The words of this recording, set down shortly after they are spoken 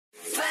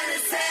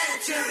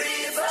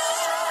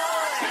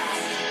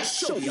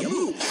Good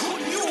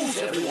news,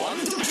 everyone.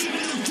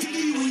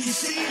 We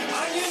see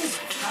onions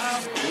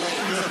have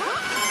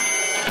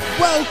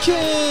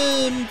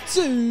Welcome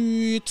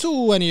to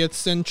 20th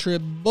Century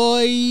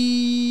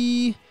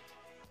Boy.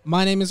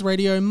 My name is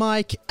Radio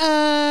Mike, and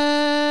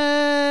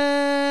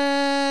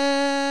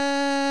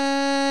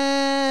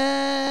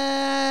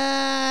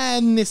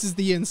this is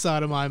the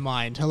inside of my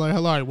mind.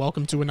 Hello.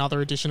 Welcome to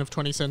another edition of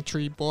 20th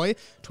Century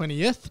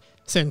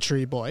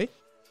Boy,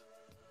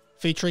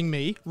 featuring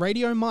me,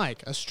 Radio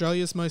Mike,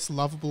 Australia's most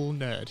lovable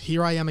nerd.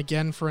 Here I am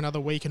again for another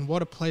week, and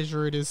what a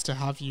pleasure it is to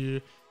have you.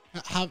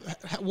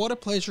 What a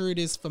pleasure it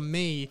is for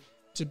me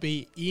to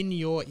be in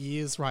your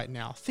ears right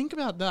now. Think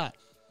about that.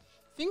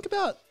 Think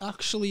about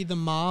actually the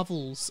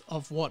marvels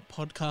of what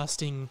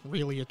podcasting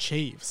really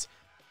achieves.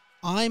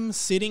 I'm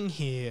sitting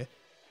here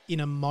in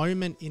a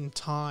moment in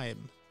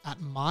time at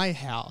my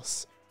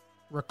house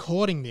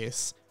recording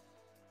this,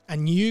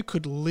 and you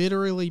could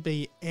literally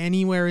be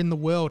anywhere in the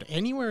world,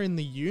 anywhere in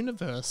the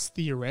universe,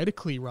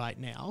 theoretically right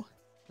now,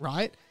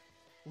 right?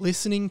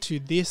 Listening to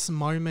this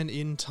moment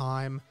in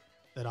time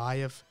that I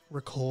have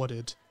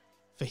recorded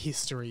for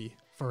history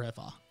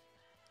forever.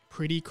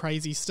 Pretty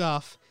crazy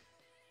stuff.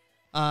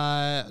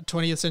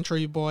 20th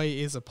Century Boy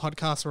is a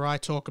podcast where I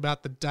talk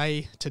about the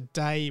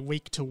day-to-day,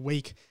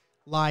 week-to-week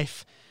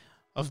life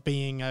of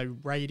being a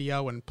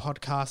radio and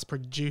podcast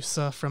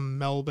producer from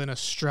Melbourne,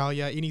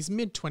 Australia, in his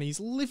mid-20s,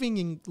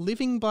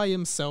 living by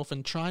himself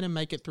and trying to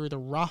make it through the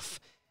rough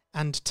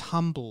and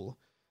tumble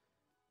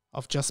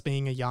of just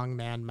being a young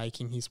man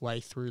making his way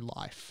through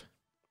life.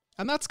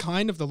 And that's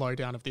kind of the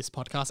lowdown of this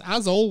podcast.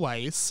 As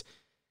always,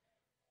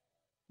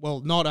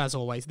 well, not as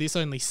always, this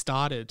only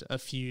started a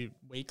few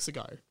weeks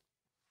ago.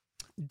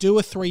 Do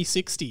a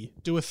 360.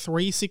 Do a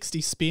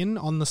 360 spin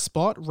on the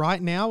spot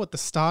right now at the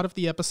start of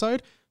the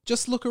episode.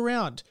 Just look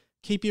around.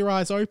 Keep your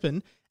eyes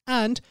open.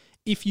 And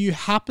if you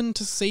happen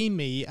to see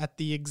me at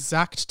the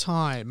exact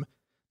time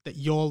that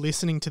you're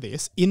listening to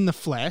this in the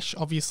flesh,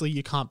 obviously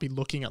you can't be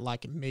looking at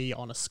like me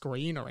on a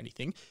screen or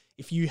anything.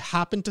 If you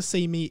happen to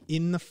see me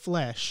in the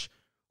flesh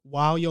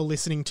while you're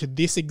listening to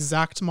this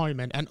exact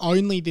moment, and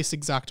only this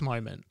exact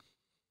moment,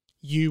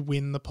 you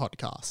win the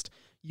podcast.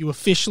 You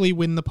officially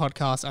win the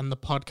podcast, and the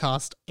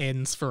podcast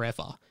ends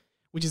forever,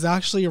 which is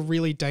actually a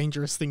really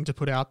dangerous thing to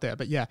put out there.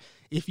 But yeah,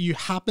 if you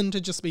happen to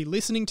just be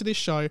listening to this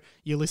show,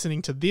 you're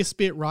listening to this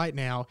bit right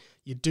now,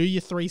 you do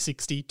your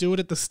 360, do it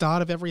at the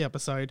start of every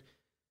episode,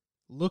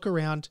 look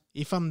around.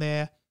 If I'm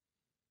there,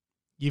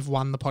 you've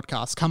won the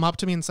podcast. Come up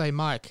to me and say,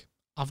 Mike,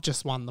 I've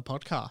just won the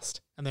podcast.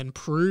 And then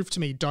prove to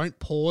me, don't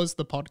pause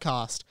the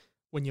podcast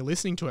when you're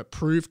listening to it.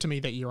 Prove to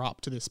me that you're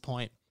up to this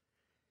point.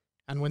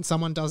 And when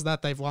someone does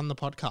that, they've won the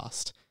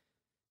podcast.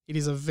 It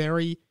is a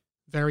very,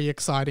 very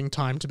exciting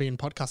time to be in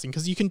podcasting,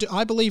 because you can do.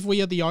 I believe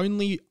we are the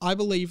only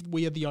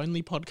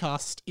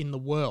podcast in the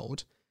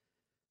world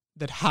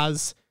that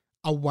has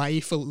a way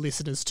for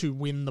listeners to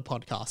win the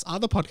podcast.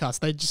 Other podcasts,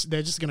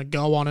 they're just going to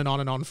go on and on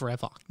and on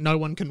forever. No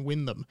one can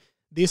win them.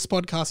 This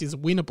podcast is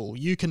winnable.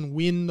 You can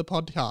win the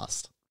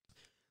podcast.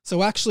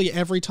 So actually,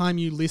 every time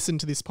you listen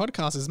to this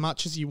podcast, as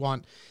much as you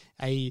want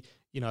an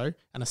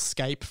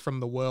escape from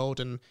the world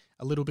and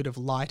a little bit of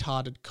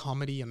lighthearted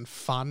comedy and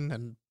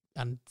fun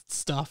and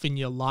stuff in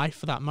your life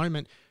for that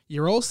moment,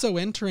 you're also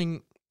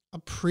entering a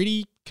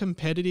pretty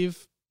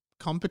competitive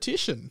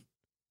competition.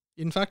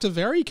 In fact, a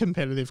very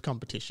competitive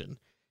competition.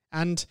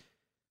 And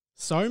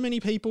so many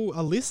people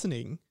are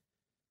listening.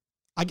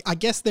 I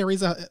guess there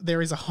is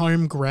a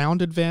home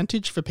ground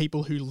advantage for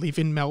people who live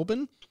in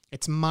Melbourne.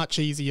 It's much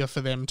easier for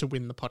them to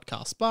win the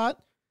podcast. But,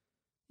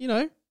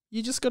 you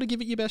just got to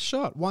give it your best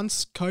shot.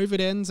 Once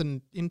COVID ends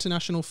and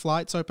international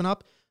flights open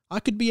up, I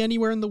could be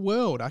anywhere in the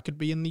world. I could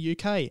be in the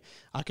UK.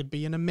 I could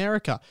be in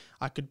America.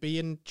 I could be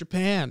in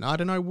Japan. I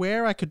don't know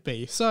where I could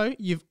be. So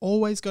you've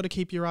always got to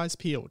keep your eyes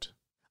peeled.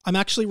 I'm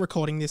actually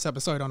recording this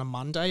episode on a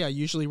Monday. I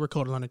usually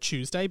record it on a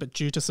Tuesday, but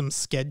due to some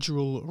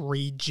schedule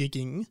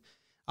rejigging,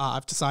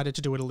 I've decided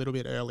to do it a little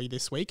bit early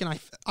this week, and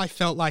I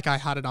felt like I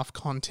had enough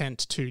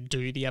content to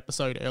do the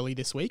episode early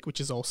this week, which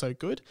is also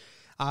good.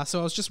 So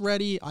I was just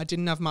ready. I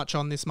didn't have much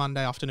on this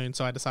Monday afternoon,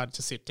 so I decided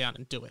to sit down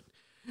and do it.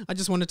 I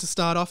just wanted to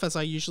start off, as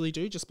I usually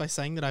do, just by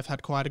saying that I've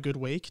had quite a good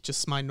week,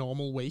 just my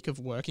normal week of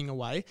working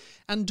away,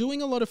 and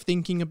doing a lot of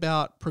thinking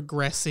about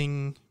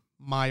progressing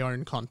my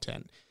own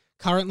content.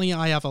 Currently,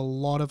 I have a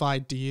lot of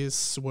ideas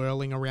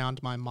swirling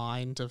around my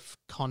mind of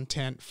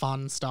content,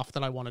 fun stuff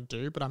that I want to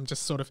do, but I'm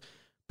just sort of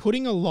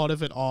putting a lot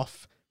of it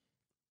off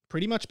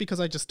pretty much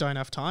because I just don't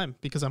have time,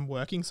 because I'm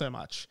working so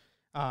much.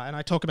 And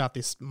I talk about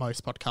this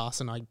most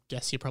podcasts, and I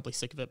guess you're probably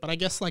sick of it. But I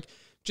guess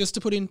just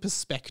to put in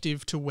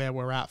perspective to where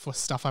we're at for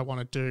stuff I want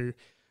to do,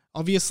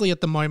 obviously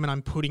at the moment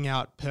I'm putting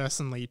out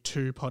personally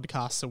 2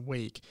 podcasts a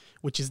week,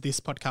 which is this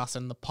podcast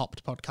and the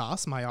Popped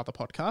podcast, my other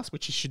podcast,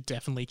 which you should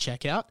definitely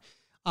check out.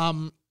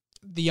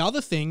 The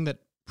other thing that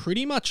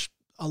pretty much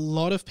a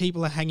lot of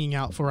people are hanging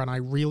out for, and I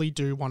really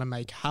do want to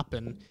make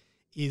happen,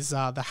 is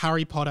the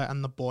Harry Potter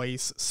and the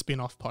Boys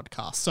spin-off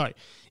podcast. So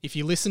if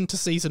you listen to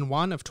season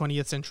 1 of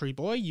 20th Century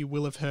Boy, you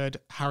will have heard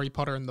Harry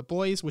Potter and the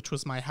Boys, which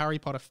was my Harry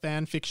Potter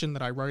fan fiction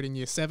that I wrote in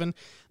year 7.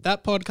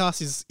 That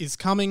podcast is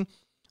coming.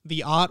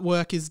 The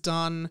artwork is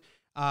done.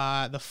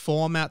 The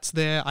format's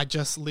there. I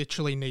just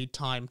literally need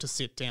time to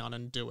sit down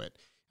and do it.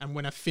 And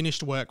when I've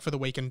finished work for the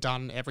week and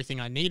done everything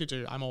I need to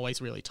do, I'm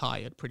always really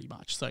tired pretty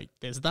much. So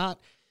there's that.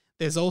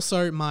 There's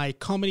also my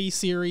comedy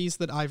series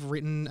that I've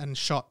written and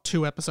shot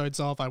 2 episodes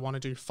of. I want to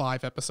do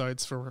 5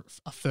 episodes for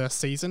a first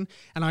season.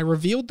 And I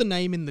revealed the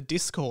name in the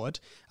Discord.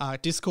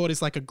 Discord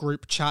is like a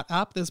group chat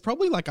app. There's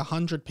probably like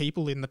 100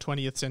 people in the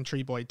 20th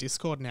Century Boy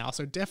Discord now.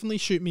 So definitely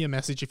shoot me a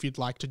message if you'd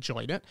like to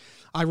join it.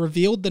 I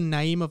revealed the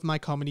name of my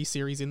comedy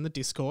series in the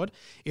Discord.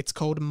 It's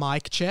called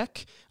Mic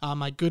Check.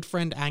 My good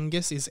friend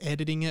Angus is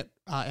editing it,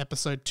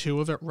 episode 2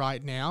 of it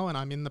right now. And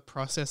I'm in the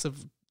process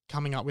of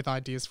coming up with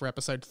ideas for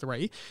episode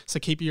 3, so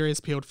keep your ears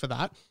peeled for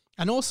that.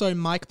 And also,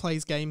 Mike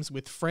Plays Games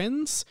with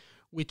Friends,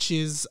 which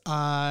is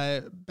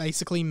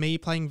basically me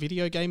playing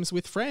video games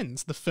with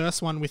friends. The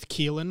first one with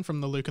Keelan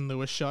from the Luke and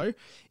Lewis show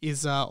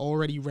is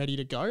already ready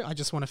to go. I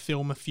just want to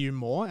film a few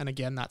more, and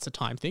again, that's a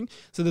time thing.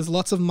 So there's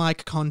lots of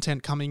Mike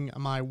content coming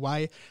my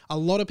way. A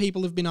lot of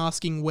people have been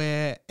asking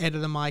where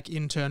Editor Mike,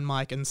 Intern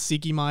Mike, and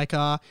Siggy Mike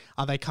are.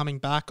 Are they coming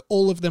back?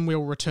 All of them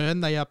will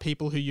return. They are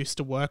people who used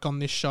to work on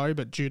this show,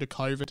 but due to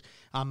COVID,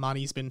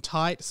 money's been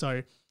tight,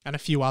 and a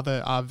few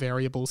other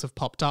variables have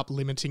popped up,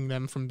 limiting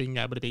them from being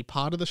able to be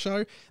part of the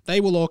show.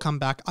 They will all come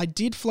back. I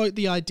did float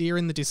the idea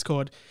in the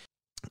Discord,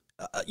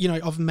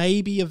 of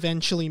maybe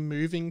eventually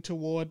moving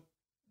toward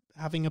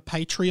having a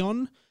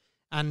Patreon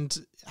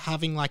and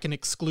having like an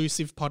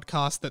exclusive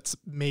podcast that's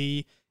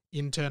me,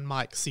 Intern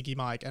Mike, Siggy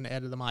Mike, and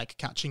Editor Mike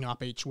catching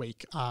up each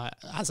week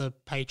as a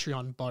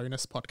Patreon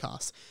bonus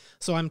podcast.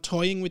 So I'm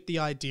toying with the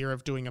idea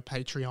of doing a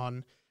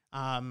Patreon.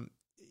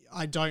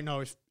 I don't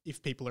know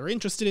if people are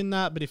interested in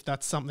that, but if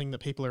that's something that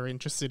people are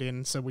interested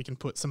in, so we can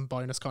put some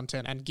bonus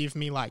content and give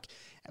me like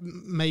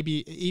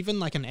maybe even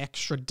like an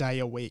extra day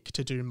a week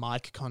to do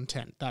mic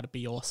content, that'd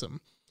be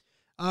awesome.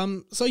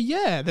 So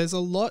yeah, there's a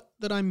lot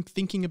that I'm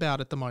thinking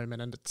about at the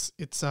moment, and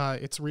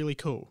it's really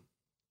cool.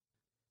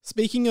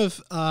 Speaking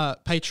of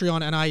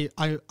Patreon,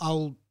 and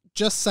I'll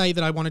just say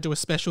that I want to do a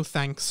special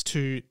thanks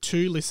to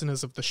 2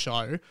 listeners of the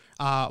show,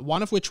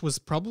 one of which was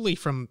probably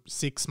from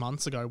 6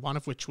 months ago, one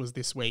of which was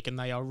this week, and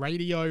they are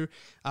Radio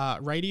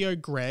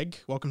Greg,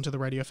 welcome to the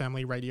Radio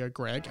Family, Radio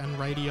Greg, and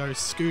Radio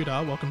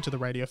Scooter, welcome to the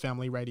Radio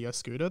Family, Radio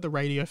Scooter. The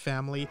Radio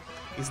Family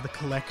is the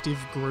collective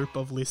group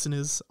of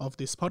listeners of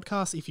this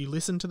podcast. If you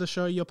listen to the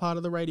show, you're part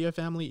of the Radio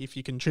Family. If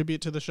you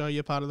contribute to the show,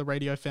 you're part of the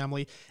Radio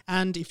Family.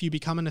 And if you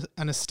become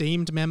an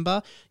esteemed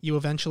member, you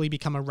eventually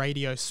become a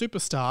Radio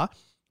Superstar,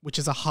 which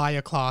is a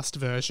higher classed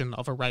version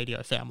of a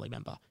Radio Family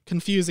member.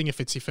 Confusing if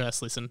it's your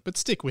first listen, but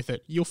stick with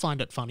it. You'll find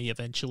it funny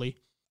eventually.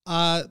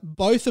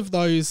 Both of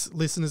those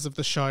listeners of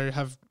the show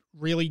have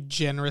really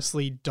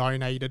generously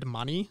donated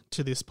money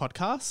to this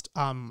podcast.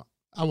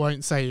 I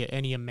won't say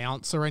any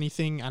amounts or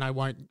anything, and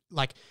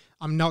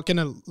I'm not going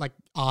to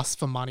ask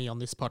for money on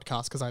this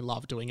podcast because I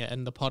love doing it.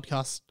 And the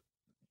podcast,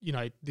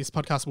 this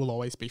podcast will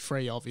always be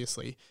free,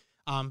 obviously.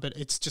 But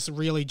it's just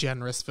really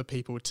generous for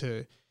people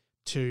to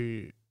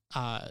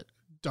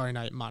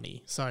donate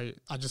money. So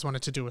I just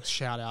wanted to do a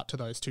shout out to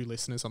those 2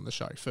 listeners on the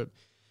show for,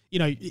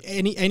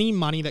 any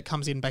money that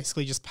comes in,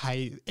 basically just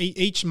pay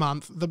each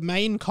month. The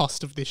main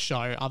cost of this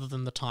show, other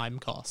than the time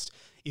cost,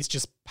 is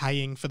just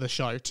paying for the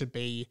show to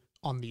be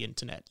on the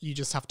internet. You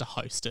just have to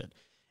host it.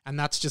 And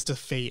that's just a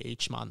fee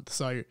each month.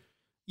 So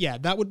yeah,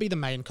 that would be the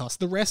main cost.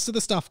 The rest of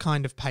the stuff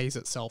kind of pays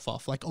itself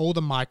off. Like all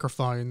the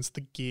microphones,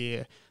 the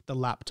gear, the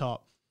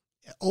laptop,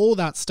 all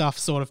that stuff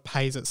sort of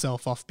pays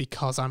itself off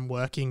because I'm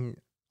working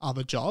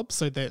other jobs,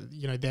 so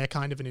that they're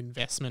kind of an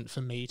investment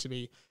for me to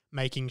be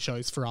making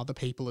shows for other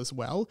people as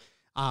well.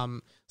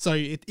 So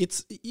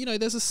it's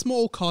there's a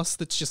small cost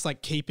that's just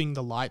like keeping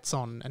the lights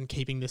on and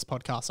keeping this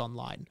podcast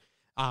online.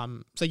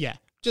 So yeah,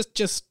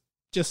 just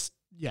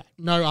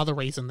no other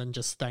reason than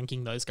just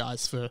thanking those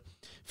guys for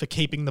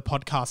keeping the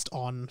podcast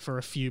on for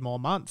a few more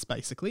months,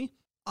 basically.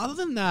 Other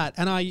than that,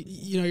 and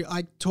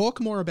I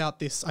talked more about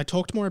this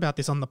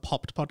on the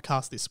Popped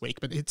podcast this week,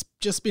 but it's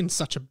just been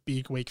such a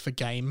big week for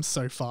games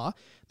so far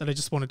that I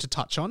just wanted to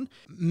touch on.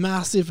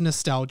 Massive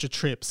nostalgia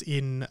trips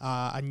in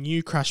a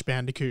new Crash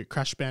Bandicoot,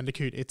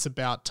 It's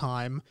About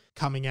Time,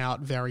 coming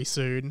out very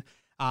soon.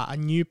 A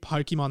new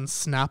Pokemon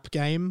Snap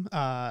game,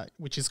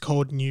 which is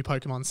called New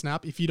Pokemon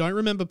Snap. If you don't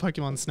remember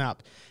Pokemon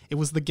Snap, it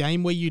was the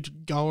game where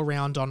you'd go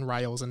around on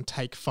rails and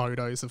take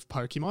photos of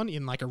Pokemon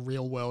in like a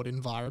real world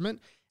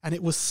environment. And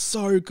it was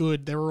so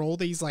good. There were all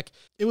these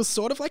it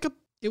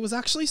was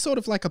actually sort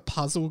of like a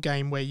puzzle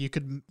game where you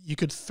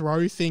could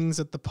throw things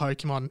at the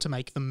Pokemon to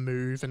make them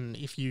move. And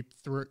if you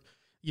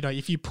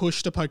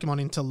pushed a Pokemon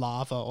into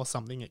lava or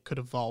something, it could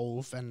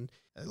evolve and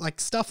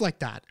like stuff like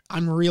that.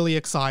 I'm really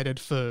excited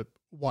for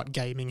what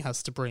gaming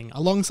has to bring.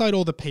 Alongside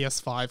all the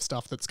PS5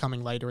 stuff that's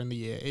coming later in the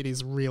year, it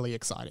is really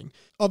exciting.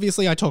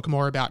 Obviously, I talk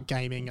more about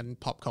gaming and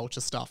pop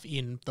culture stuff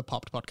in the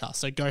Popped podcast,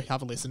 so go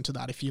have a listen to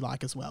that if you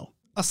like as well.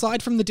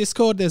 Aside from the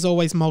Discord, there's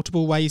always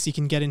multiple ways you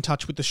can get in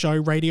touch with the show.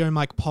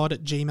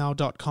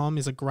 RadioMikePod@gmail.com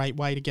is a great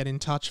way to get in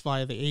touch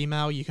via the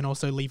email. You can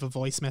also leave a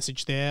voice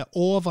message there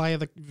or via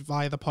the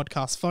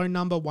podcast phone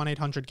number,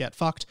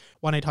 1-800-GET-FUCKED,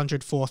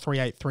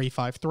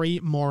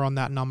 1-800-438-353. More on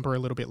that number a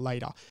little bit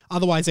later.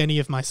 Otherwise, any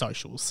of my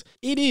socials.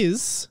 It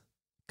is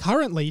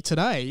currently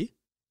today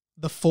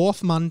the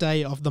 4th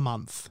Monday of the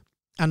month.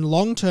 And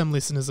long-term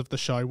listeners of the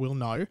show will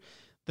know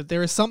that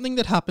there is something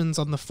that happens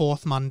on the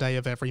 4th Monday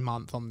of every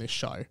month on this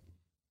show.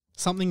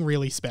 Something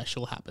really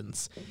special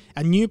happens.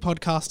 And new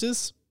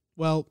podcasters,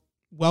 well,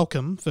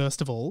 welcome,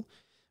 first of all.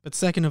 But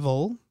second of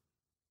all,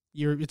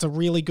 it's a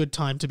really good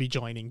time to be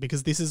joining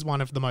because this is one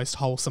of the most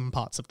wholesome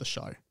parts of the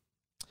show.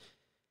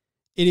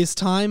 It is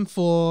time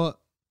for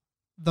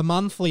the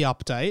monthly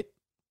update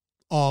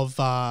of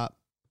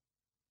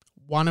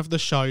one of the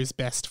show's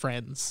best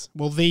friends.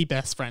 Well, the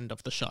best friend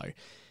of the show.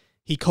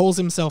 He calls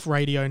himself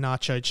Radio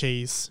Nacho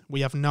Cheese.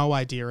 We have no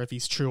idea of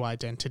his true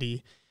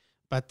identity.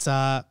 But,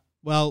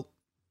 well,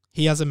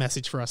 he has a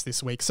message for us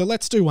this week, so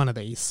let's do one of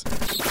these.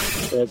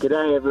 Yeah,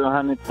 g'day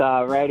everyone, it's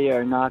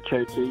Radio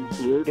Nacho Cheese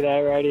here.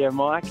 G'day Radio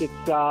Mike, it's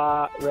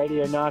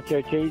Radio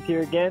Nacho Cheese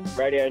here again.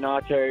 Radio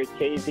Nacho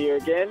Cheese here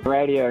again.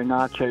 Radio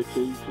Nacho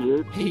Cheese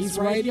here. He's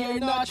Radio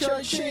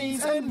Nacho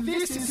Cheese, and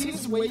this is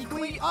his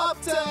weekly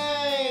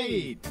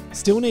update!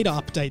 Still need to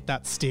update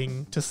that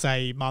sting to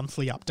say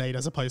monthly update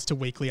as opposed to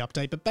weekly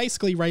update, but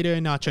basically Radio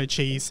Nacho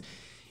Cheese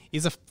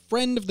is a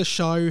friend of the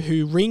show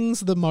who rings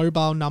the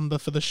mobile number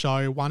for the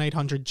show,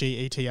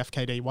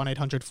 1-800-GETFKD,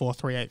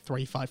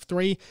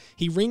 1-800-438-353.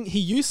 He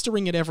used to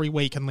ring it every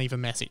week and leave a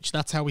message.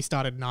 That's how we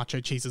started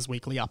Nacho Cheese's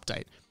weekly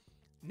update.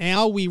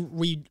 Now,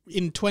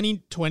 in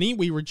 2020,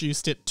 we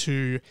reduced it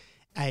to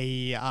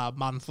a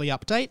monthly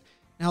update.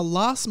 Now,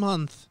 last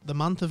month, the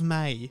month of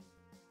May,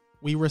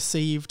 we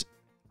received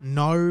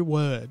no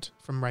word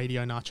from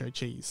Radio Nacho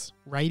Cheese.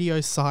 Radio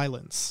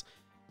silence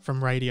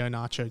from Radio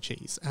Nacho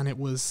Cheese. And it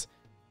was...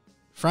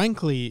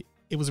 Frankly,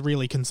 it was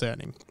really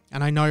concerning.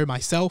 And I know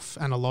myself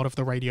and a lot of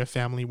the radio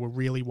family were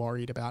really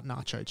worried about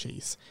Nacho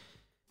Cheese.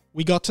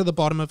 We got to the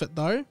bottom of it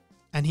though,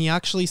 and he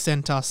actually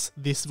sent us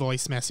this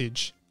voice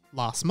message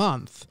last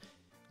month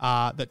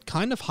that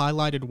kind of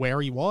highlighted where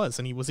he was.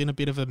 And he was in a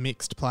bit of a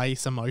mixed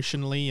place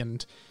emotionally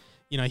and,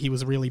 you know, he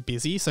was really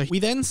busy. So we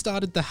then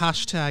started the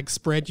hashtag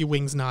Spread Your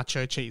Wings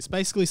Nacho Cheese,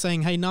 basically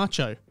saying, hey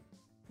Nacho,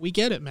 we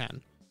get it,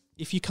 man.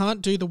 If you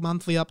can't do the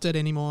monthly update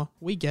anymore,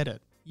 we get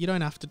it. You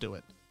don't have to do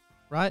it.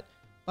 Right?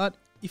 But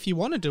if you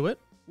want to do it,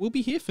 we'll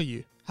be here for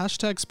you.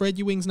 Hashtag Spread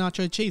Your Wings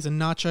Nacho Cheese. And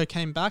Nacho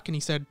came back and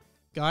he said,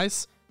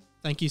 guys,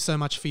 thank you so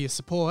much for your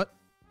support.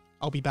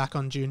 I'll be back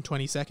on June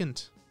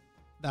 22nd.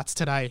 That's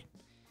today.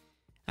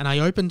 And I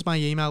opened my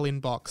email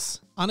inbox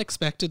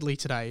unexpectedly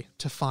today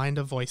to find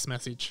a voice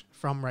message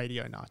from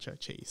Radio Nacho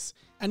Cheese.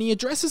 And he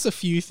addresses a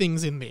few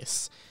things in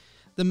this.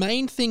 The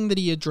main thing that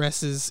he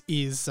addresses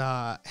is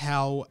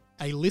how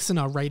a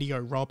listener, Radio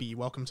Robbie,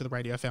 welcome to the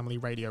radio family,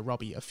 Radio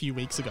Robbie, a few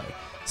weeks ago,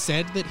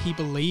 said that he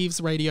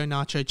believes Radio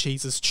Nacho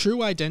Cheese's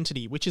true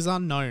identity, which is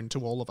unknown to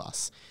all of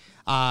us,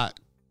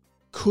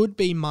 could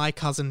be my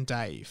cousin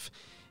Dave.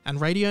 And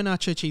Radio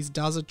Nacho Cheese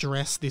does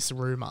address this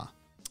rumour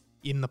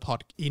in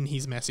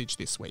his message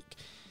this week.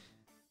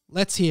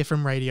 Let's hear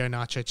from Radio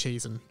Nacho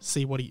Cheese and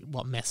see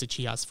what message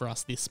he has for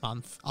us this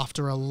month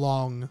after a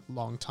long,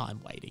 long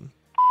time waiting.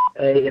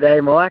 Hey,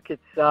 g'day Mike,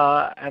 it's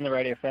and the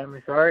radio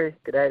family, sorry.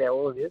 G'day to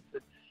all of you.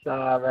 It's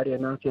Radio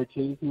Nacho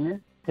Cheese here,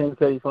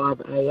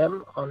 10:35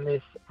 a.m. on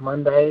this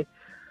Monday,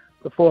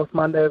 the 4th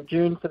Monday of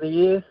June for the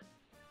year.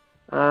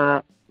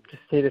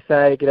 Just here to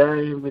say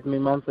g'day with my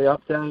monthly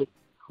update.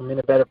 I'm in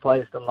a better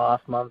place than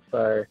last month,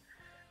 so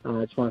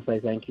I just want to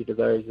say thank you to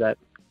those that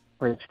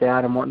reached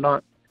out and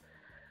whatnot.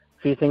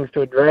 A few things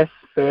to address.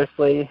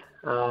 Firstly,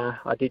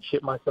 I did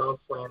shit myself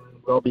when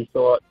Robbie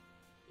thought,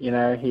 he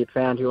had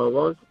found who I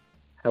was.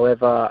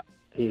 However,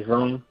 he's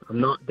wrong. I'm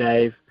not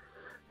Dave.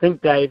 I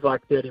think Dave's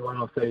like 31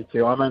 or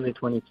 32. I'm only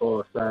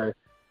 24, so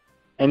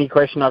any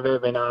question I've ever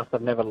been asked,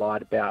 I've never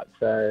lied about.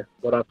 So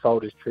what I've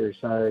told is true.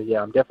 So,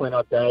 yeah, I'm definitely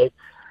not Dave.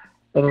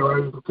 Anyway,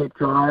 you can keep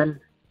trying.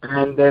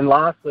 And then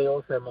lastly,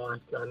 also,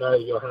 Mike, I know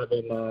you're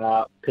having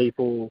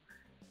people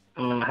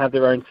have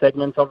their own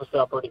segments. Obviously,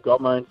 I've already got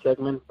my own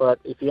segment, but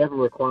if you ever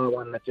require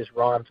one that just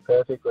rhymes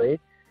perfectly,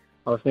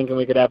 I was thinking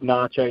we could have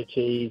Nacho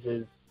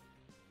Cheese's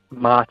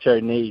Macho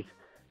Knees.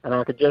 And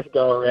I could just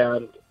go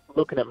around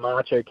looking at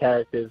macho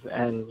characters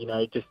and,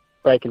 just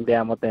breaking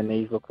down what their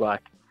knees look like.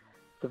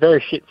 It's a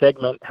very shit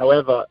segment.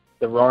 However,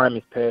 the rhyme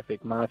is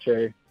perfect.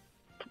 Macho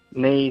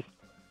Knees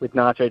with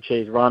Nacho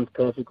Cheese rhymes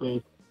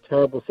perfectly.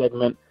 Terrible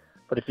segment.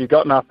 But if you've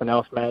got nothing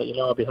else, mate,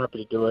 I'll be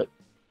happy to do it.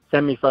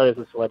 Send me photos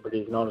of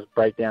celebrities and I'll just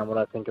break down what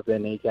I think of their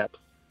kneecaps.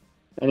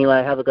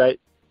 Anyway, have a great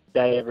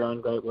day,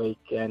 everyone. Great week.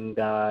 And,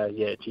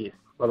 cheers.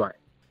 Bye-bye.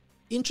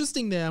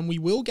 interesting there, and we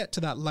will get to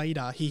that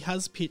later. He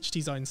has pitched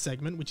his own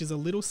segment, which is a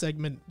little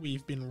segment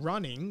we've been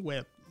running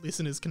where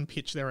listeners can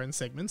pitch their own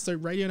segments. So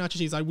Radio Nacho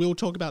Cheese, I will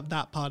talk about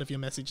that part of your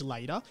message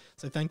later.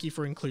 So thank you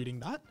for including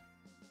that.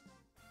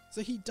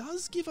 So he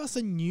does give us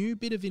a new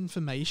bit of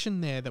information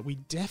there that we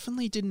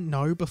definitely didn't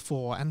know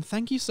before. And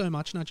thank you so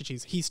much, Nacho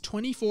Cheese. He's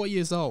 24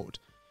 years old.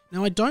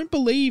 Now,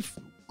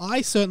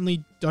 I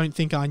certainly don't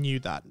think I knew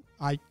that.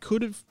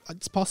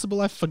 It's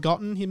possible I've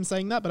forgotten him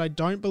saying that, but I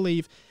don't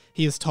believe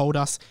he has told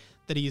us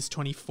that he is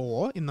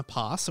 24 in the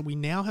past. So we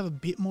now have a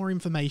bit more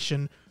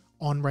information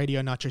on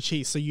Radio Nacho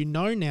Cheese. So you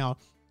know now,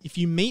 if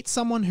you meet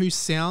someone who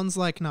sounds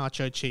like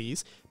Nacho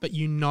Cheese, but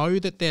you know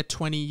that they're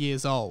 20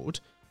 years old,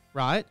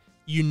 right?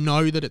 You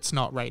know that it's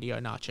not Radio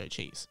Nacho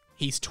Cheese.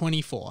 He's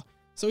 24.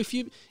 So if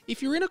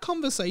you're in a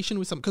conversation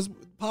with someone, because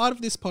part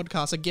of this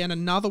podcast, again,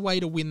 another way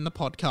to win the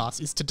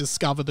podcast is to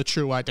discover the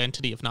true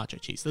identity of Nacho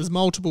Cheese. There's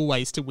multiple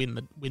ways to win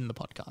the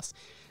podcast.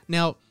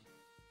 Now,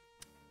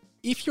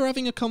 if you're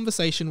having a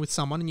conversation with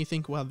someone and you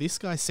think, well, this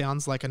guy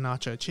sounds like a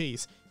Nacho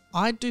Cheese,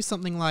 I'd do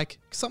something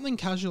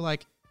casual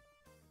like,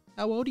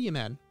 how old are you,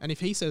 man? And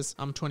if he says,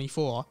 I'm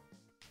 24,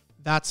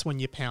 that's when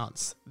you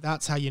pounce.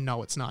 That's how you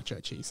know it's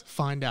Nacho Cheese.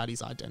 Find out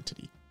his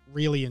identity.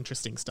 Really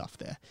interesting stuff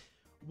there.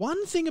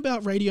 One thing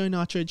about Radio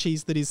Nacho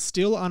Cheese that is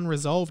still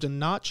unresolved,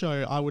 and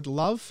Nacho, I would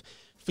love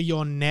for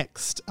your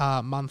next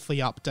monthly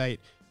update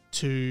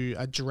to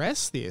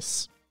address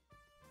this.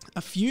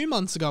 A few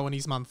months ago in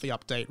his monthly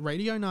update,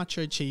 Radio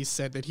Nacho Cheese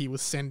said that he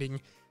was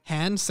sending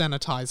hand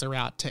sanitizer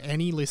out to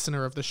any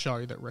listener of the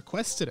show that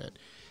requested it.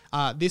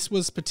 This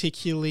was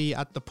particularly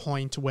at the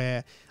point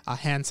where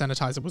hand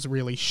sanitizer was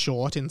really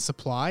short in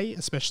supply,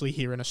 especially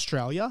here in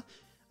Australia.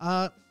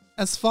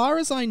 As far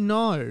as I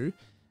know,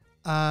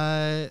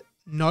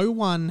 no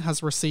one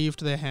has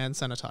received their hand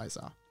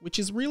sanitizer, which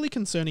is really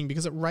concerning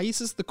because it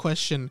raises the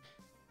question,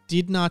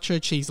 did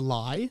Nacho Cheese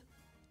lie?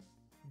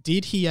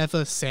 Did he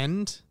ever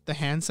send the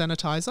hand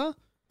sanitizer?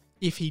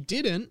 If he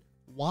didn't,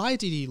 why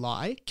did he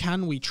lie?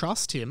 Can we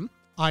trust him?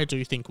 I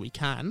do think we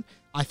can.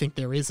 I think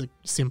there is a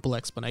simple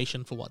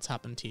explanation for what's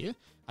happened here.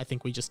 I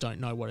think we just don't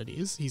know what it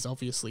is. He's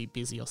obviously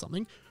busy or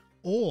something.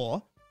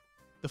 Or,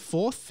 the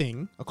fourth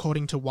thing,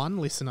 according to one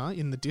listener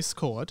in the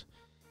Discord,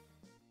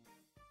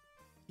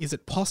 is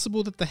it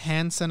possible that the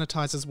hand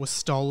sanitizers were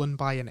stolen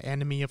by an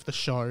enemy of the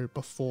show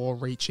before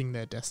reaching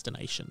their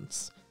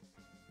destinations?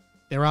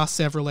 There are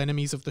several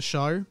enemies of the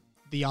show.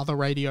 The other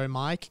Radio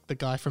Mike, the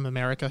guy from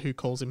America who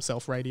calls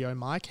himself Radio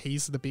Mike,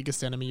 he's the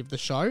biggest enemy of the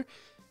show.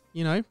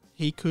 You know,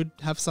 he could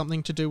have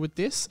something to do with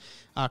this.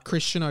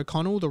 Christian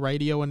O'Connell, the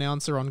radio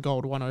announcer on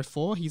Gold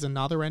 104, he's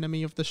another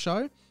enemy of the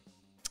show.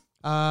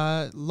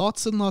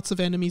 Lots and lots of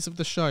enemies of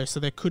the show, so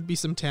there could be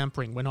some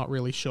tampering. We're not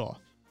really sure.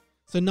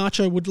 So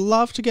Nacho, would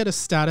love to get a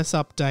status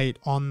update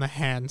on the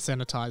hand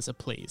sanitizer,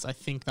 please. I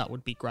think that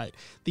would be great.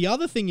 The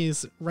other thing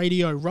is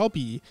Radio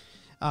Robbie.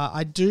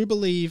 I do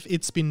believe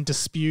it's been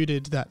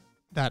disputed that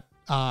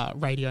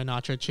Radio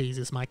Nacho Cheese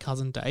is my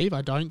cousin Dave.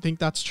 I don't think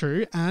that's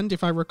true. And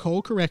if I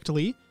recall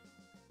correctly,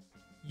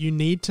 you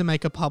need to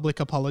make a public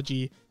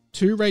apology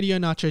to Radio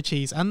Nacho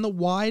Cheese and the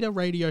wider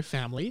radio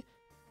family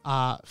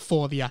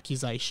for the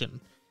accusation.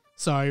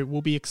 So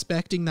we'll be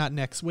expecting that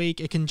next week.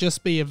 It can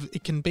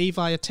be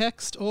via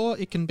text or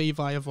it can be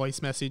via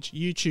voice message.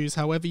 You choose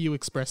however you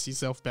express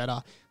yourself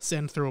better.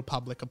 Send through a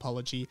public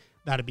apology.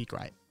 That'd be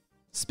great.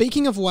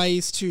 Speaking of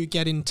ways to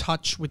get in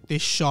touch with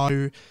this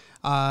show,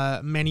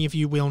 many of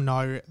you will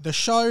know the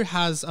show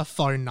has a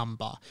phone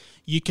number.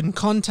 You can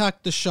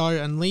contact the show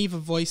and leave a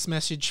voice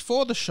message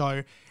for the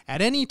show at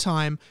any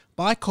time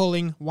by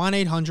calling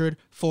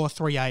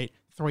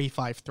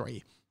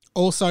 1-800-438-353.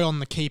 Also on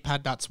the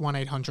keypad, that's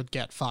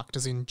 1-800-GET-FUCKED,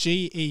 as in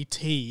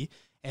GETFKD.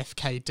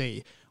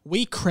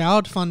 We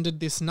crowdfunded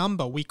this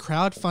number. We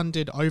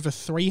crowdfunded over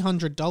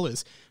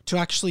 $300 to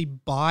actually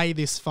buy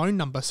this phone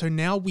number. So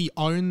now we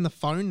own the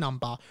phone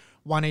number,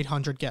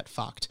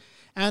 1-800-GET-FUCKED.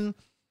 And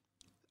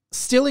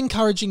still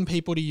encouraging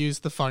people to use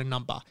the phone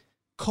number.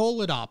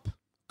 Call it up.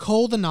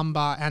 Call the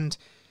number. And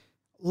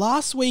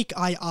last week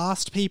I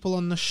asked people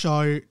on the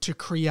show to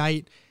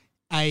create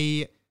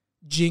a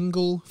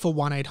jingle for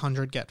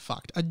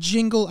 1-800-GET-FUCKED. A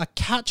jingle, a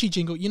catchy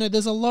jingle. You know,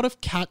 there's a lot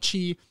of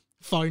catchy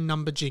phone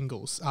number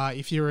jingles.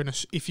 If you're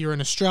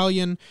an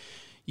Australian,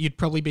 you'd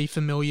probably be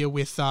familiar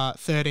with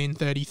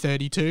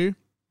 133032.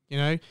 You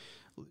know,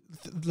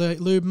 the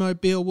Lube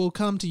Mobile will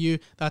come to you.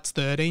 That's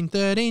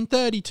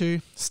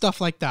 131332. Stuff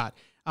like that.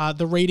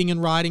 The reading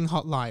and writing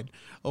hotline,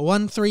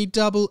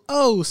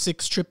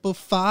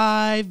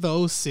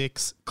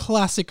 1300-65506.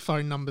 Classic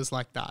phone numbers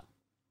like that.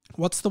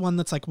 What's the one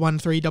that's like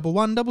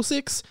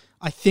 131166?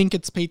 I think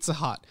it's Pizza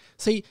Hut.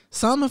 See,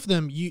 some of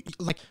them you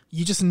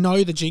just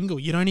know the jingle.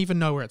 You don't even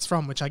know where it's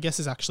from, which I guess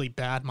is actually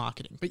bad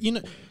marketing. But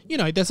you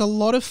know, there's a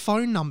lot of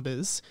phone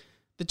numbers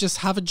that just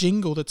have a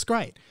jingle that's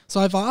great.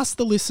 So I've asked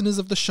the listeners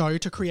of the show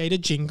to create a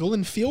jingle,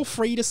 and feel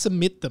free to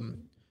submit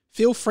them.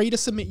 Feel free to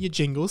submit your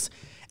jingles.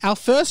 Our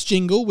first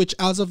jingle, which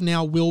as of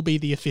now will be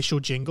the official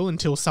jingle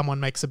until someone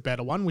makes a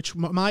better one, which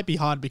might be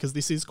hard because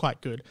this is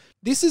quite good.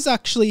 This is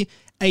actually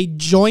a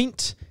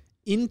joint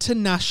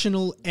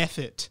international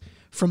effort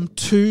from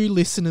 2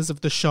 listeners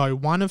of the show,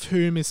 one of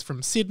whom is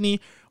from Sydney,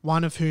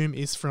 one of whom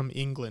is from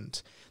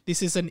England.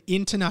 This is an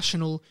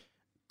international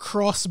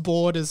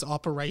cross-borders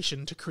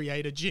operation to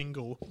create a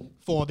jingle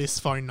for this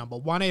phone number,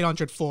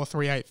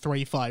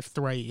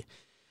 1-800-438-353.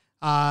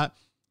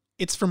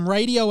 It's from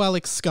Radio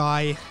Alex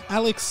Sky,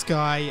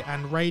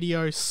 and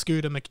Radio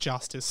Scooter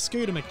McJustice.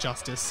 Scooter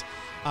McJustice,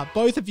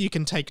 both of you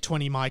can take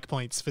 20 mic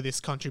points for this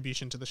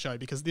contribution to the show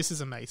because this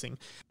is amazing.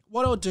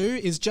 What I'll do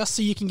is, just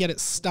so you can get it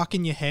stuck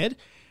in your head,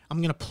 I'm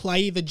going to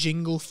play the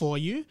jingle for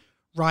you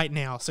right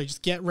now. So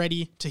just get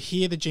ready to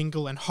hear the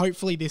jingle, and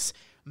hopefully this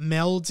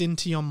melds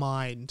into your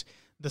mind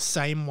the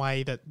same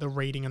way that the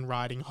reading and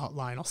writing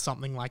hotline or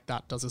something like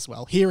that does as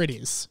well. Here it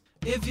is.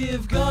 If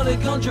you've got a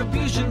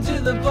contribution to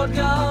the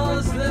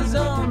podcast, there's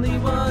only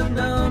one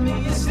number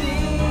you see.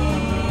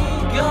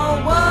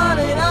 Go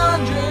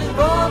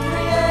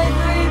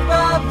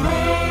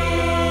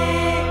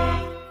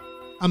 1-800-438-353.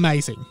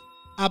 Amazing.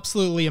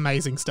 Absolutely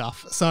amazing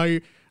stuff. So,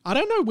 I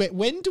don't know,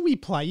 when do we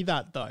play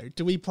that though?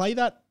 Do we play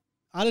that?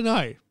 I don't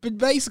know. But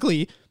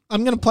basically,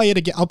 I'm going to play it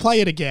again. I'll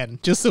play it again,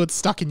 just so it's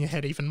stuck in your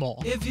head even more.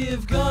 If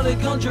you've got a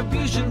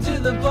contribution to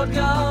the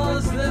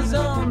podcast, there's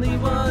only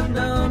one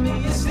number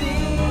you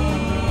see.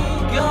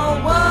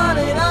 Go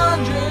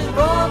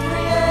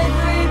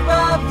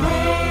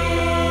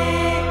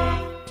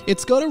 1-800-438-353.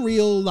 It's got a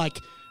real, like,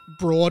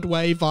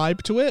 Broadway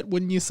vibe to it,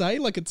 wouldn't you say?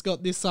 Like, it's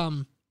got this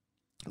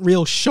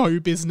real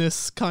show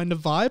business kind of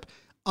vibe.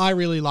 I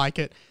really like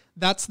it.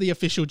 That's the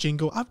official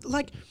jingle.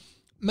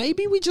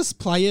 Maybe we just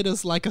play it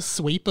as like a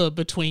sweeper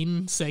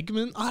between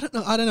segments. I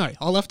don't know.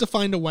 I'll have to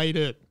find a way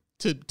to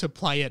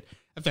play it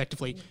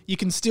effectively. You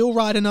can still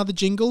write another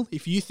jingle.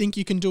 If you think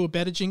you can do a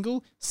better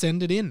jingle,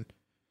 send it in.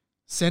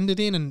 Send it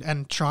in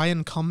and try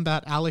and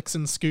combat Alex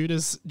and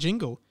Scooter's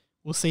jingle.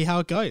 We'll see how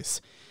it goes.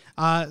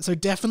 So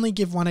definitely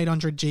give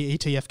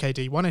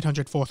 1-800-GETFKD,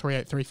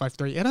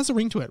 1-800-438-353. It has a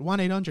ring to it,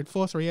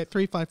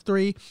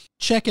 1-800-438-353.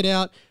 Check it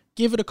out.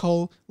 Give it a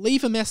call.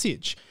 Leave a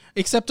message.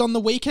 Except on the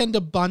weekend,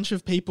 a bunch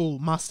of people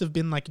must have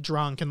been like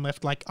drunk and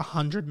left like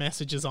 100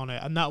 messages on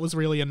it. And that was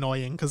really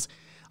annoying because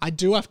I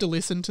do have to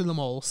listen to them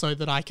all so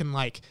that I can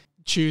like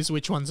choose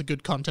which ones are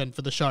good content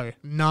for the show.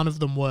 None of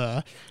them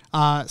were.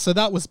 So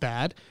that was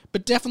bad.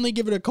 But definitely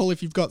give it a call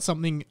if you've got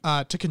something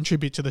to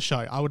contribute to the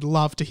show. I would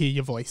love to hear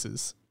your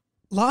voices.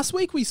 Last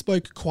week we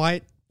spoke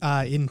quite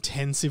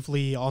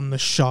intensively on the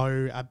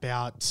show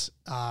about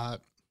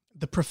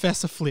the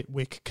Professor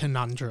Flitwick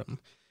conundrum,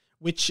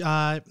 which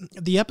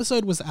the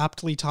episode was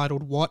aptly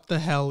titled, What the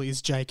Hell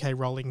is J.K.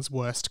 Rowling's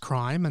Worst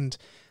Crime? And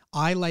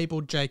I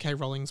labelled J.K.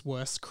 Rowling's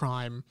worst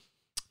crime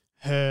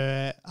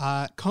her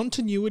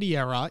continuity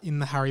error in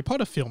the Harry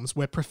Potter films,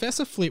 where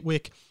Professor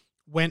Flitwick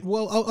went,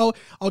 well,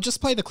 I'll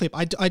just play the clip.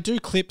 I do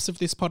clips of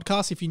this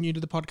podcast. If you're new to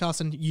the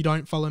podcast and you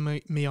don't follow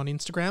me on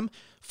Instagram,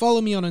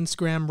 follow me on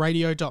Instagram,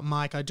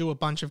 radio.mike. I do a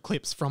bunch of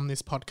clips from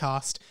this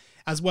podcast,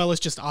 as well as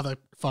just other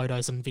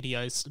photos and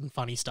videos and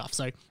funny stuff.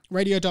 So,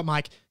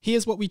 radio.mike,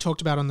 here's what we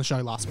talked about on the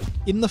show last week.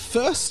 In the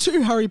first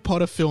 2 Harry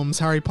Potter films,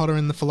 Harry Potter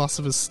and the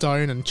Philosopher's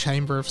Stone and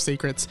Chamber of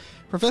Secrets,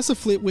 Professor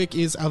Flitwick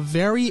is a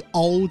very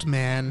old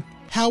man.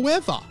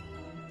 However,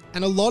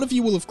 and a lot of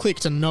you will have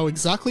clicked and know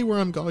exactly where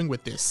I'm going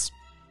with this,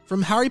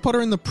 from Harry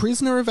Potter and the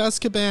Prisoner of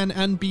Azkaban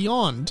and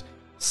beyond,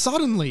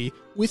 suddenly,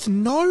 with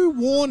no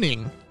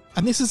warning,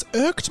 and this has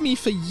irked me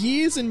for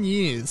years and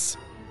years,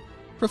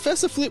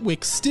 Professor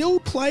Flitwick, still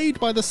played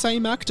by the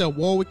same actor,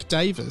 Warwick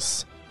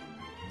Davis,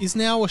 is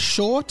now a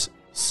short,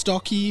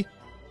 stocky,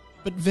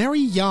 but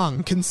very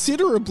young,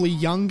 considerably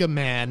younger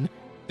man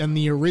than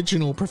the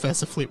original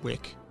Professor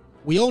Flitwick.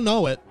 We all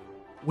know it.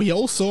 We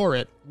all saw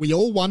it. We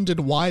all wondered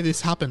why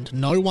this happened.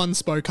 No one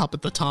spoke up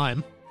at the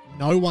time.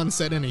 No one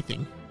said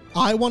anything.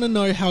 I want to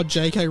know how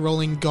J.K.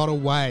 Rowling got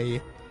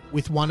away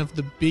with one of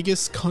the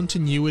biggest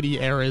continuity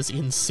errors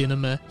in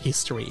cinema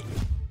history.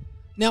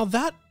 Now,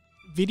 that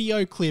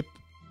video clip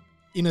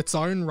in its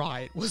own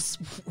right was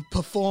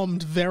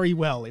performed very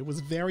well. It was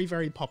very,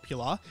 very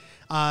popular.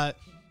 I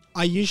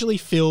usually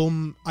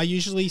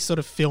sort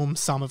of film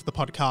some of the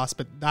podcast,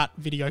 but that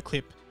video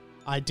clip,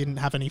 I didn't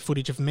have any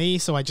footage of me,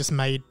 so I just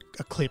made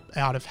a clip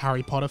out of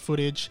Harry Potter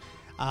footage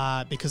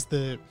because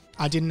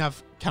I didn't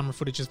have camera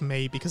footage of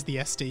me because the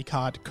SD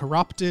card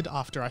corrupted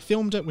after I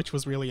filmed it, which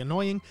was really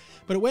annoying,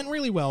 but it went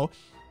really well.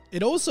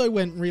 It also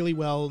went really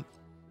well,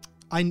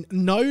 a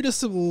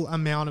noticeable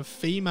amount of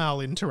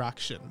female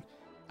interaction.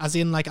 As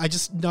in, like, I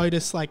just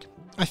noticed, like,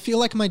 I feel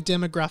like my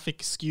demographic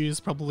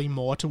skews probably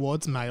more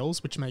towards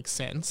males, which makes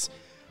sense.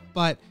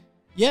 But,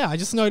 yeah, I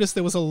just noticed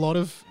there was a lot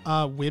of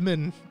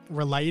women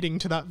relating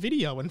to that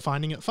video and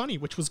finding it funny,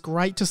 which was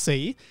great to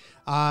see.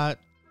 And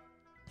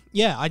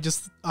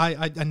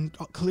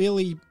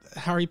clearly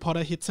Harry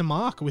Potter hits a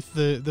mark with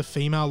the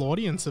female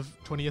audience of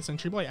 20th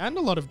Century Boy, and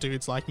a lot of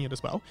dudes liking it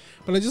as well.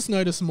 But I just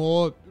noticed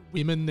more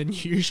women than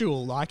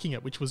usual liking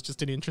it, which was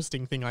just an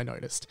interesting thing I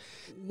noticed.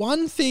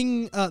 One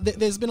thing,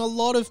 there's been a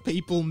lot of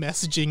people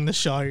messaging the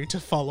show to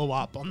follow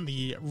up on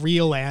the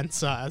real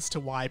answer as to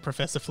why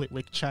Professor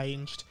Flitwick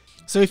changed.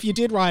 So if you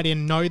did write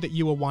in, know that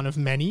you were one of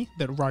many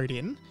that wrote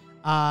in.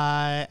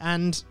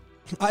 And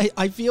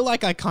I feel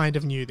like I kind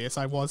of knew this.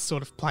 I was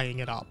sort of playing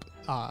it up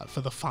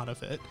for the fun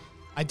of it.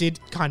 I did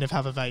kind of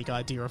have a vague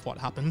idea of what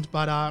happened,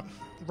 but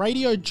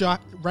Radio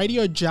Jack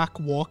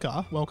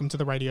Walker, welcome to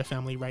the radio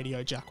family,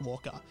 Radio Jack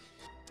Walker.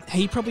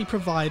 He probably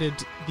provided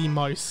the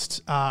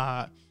most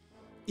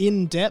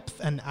in-depth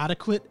and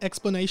adequate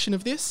explanation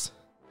of this.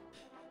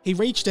 He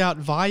reached out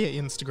via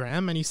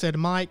Instagram and he said,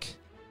 Mike,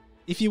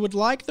 if you would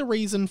like the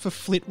reason for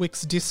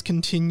Flitwick's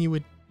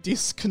discontinuity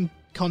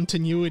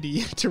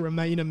to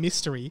remain a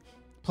mystery,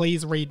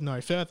 please read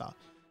no further.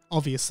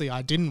 Obviously,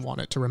 I didn't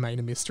want it to remain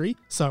a mystery,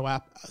 so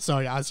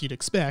as you'd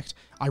expect,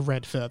 I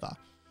read further.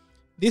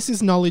 This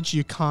is knowledge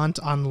you can't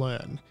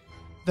unlearn.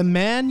 The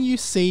man you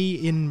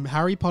see in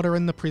Harry Potter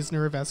and the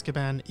Prisoner of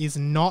Azkaban is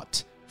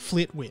not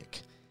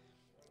Flitwick.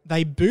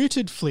 They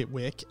booted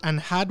Flitwick and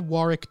had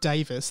Warwick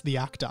Davis, the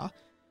actor,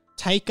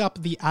 take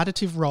up the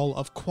additive role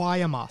of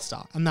choir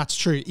master. And that's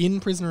true. In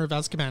Prisoner of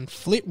Azkaban,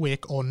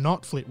 Flitwick, or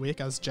not Flitwick,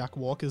 as Jack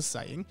Walker's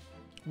saying,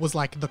 was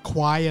like the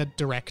choir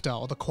director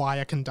or the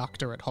choir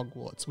conductor at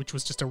Hogwarts, which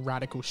was just a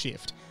radical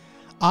shift.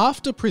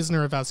 After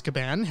Prisoner of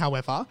Azkaban,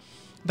 however,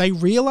 they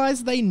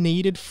realised they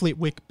needed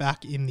Flitwick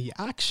back in the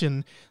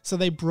action, so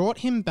they brought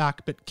him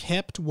back but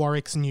kept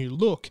Warwick's new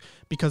look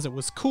because it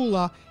was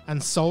cooler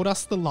and sold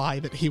us the lie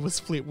that he was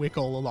Flitwick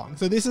all along.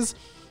 So this is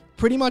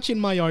pretty much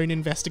in my own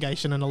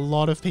investigation and a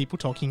lot of people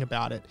talking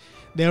about it.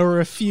 There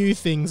were a few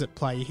things at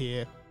play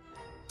here.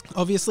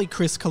 Obviously,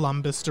 Chris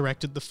Columbus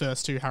directed the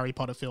first two Harry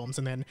Potter films,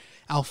 and then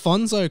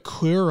Alfonso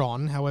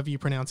Cuarón, however you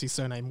pronounce his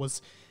surname,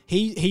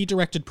 he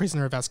directed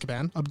Prisoner of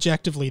Azkaban,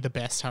 objectively the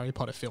best Harry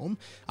Potter film.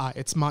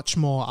 It's much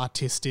more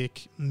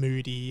artistic,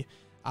 moody,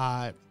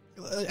 and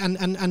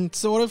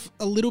sort of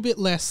a little bit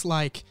less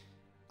like,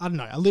 I don't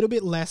know, a little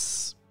bit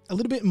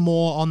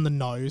more on the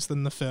nose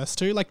than the first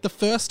two. Like, the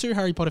first two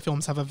Harry Potter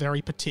films have a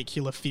very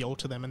particular feel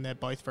to them, and they're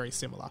both very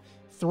similar.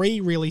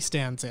 3 really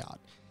stands out.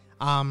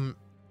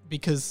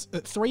 Because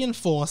 3 and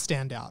 4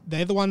 stand out.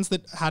 They're the ones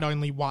that had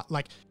only one,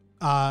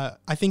 I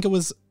think it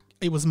was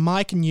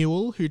Mike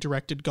Newell who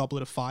directed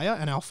Goblet of Fire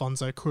and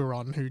Alfonso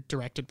Cuarón who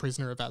directed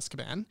Prisoner of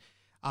Azkaban,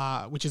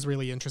 which is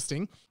really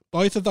interesting.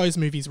 Both of those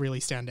movies really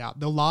stand out.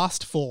 The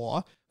last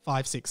 4,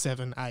 5, 6,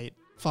 7, 8,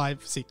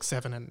 5, 6,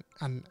 7,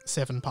 and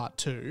 7 Part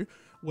 2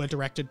 were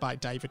directed by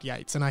David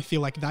Yates, and I feel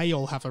like they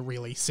all have a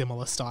really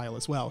similar style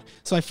as well.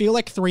 So I feel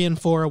like 3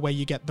 and 4 are where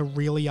you get the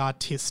really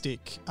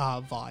artistic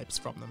vibes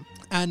from them.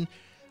 And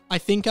I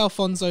think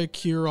Alfonso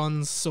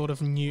Cuarón's sort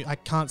of new... I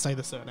can't say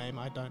the surname.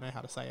 I don't know how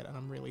to say it, and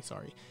I'm really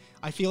sorry.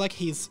 I feel like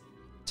his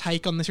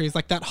take on the series,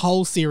 like that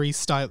whole series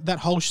style, that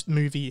whole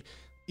movie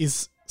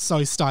is so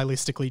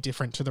stylistically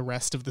different to the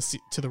rest of the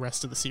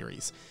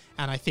series,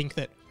 and I think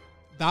that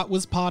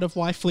was part of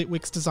why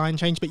Flitwick's design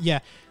changed. But yeah,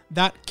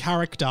 that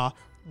character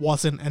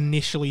wasn't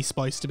initially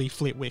supposed to be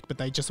Flitwick, but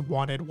they just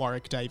wanted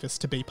Warwick Davis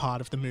to be part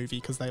of the movie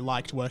because they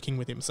liked working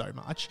with him so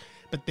much.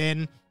 But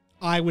then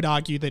I would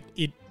argue that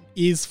it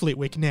is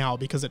Flitwick now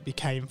because it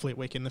became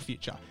Flitwick in the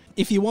future.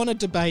 If you want to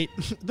debate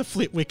the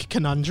Flitwick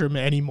conundrum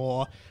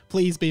anymore,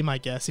 please be my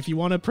guest. If you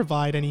want to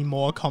provide any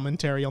more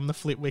commentary on the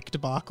Flitwick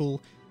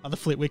debacle or the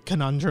Flitwick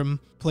conundrum,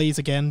 please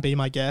again be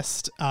my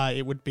guest.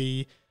 It would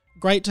be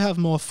great to have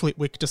more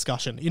Flitwick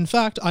discussion. In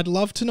fact, I'd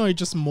love to know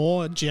just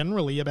more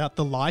generally about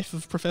the life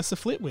of Professor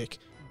Flitwick.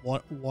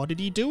 What did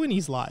he do in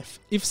his life?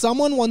 If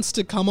someone wants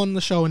to come on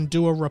the show and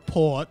do a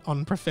report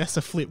on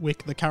Professor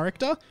Flitwick the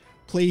character,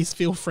 please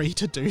feel free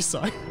to do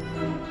so.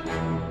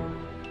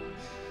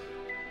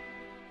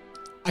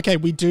 Okay,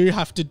 we do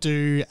have to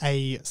do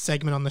a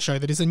segment on the show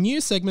that is a new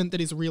segment that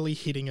is really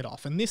hitting it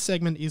off, and this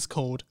segment is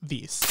called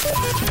this.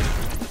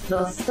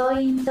 Lost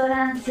in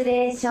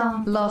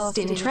Translation. Lost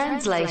in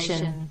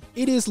Translation.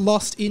 It is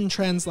Lost in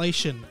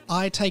Translation.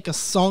 I take a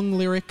song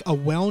lyric, a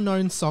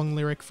well-known song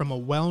lyric from a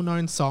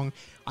well-known song,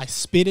 I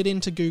spit it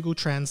into Google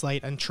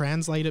Translate and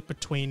translate it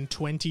between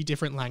 20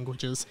 different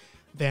languages,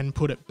 then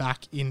put it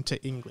back into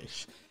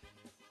English.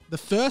 The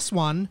first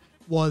one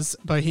was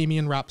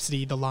Bohemian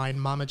Rhapsody, the line,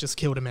 "Mama just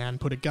killed a man,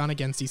 put a gun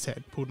against his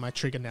head, pulled my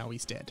trigger, now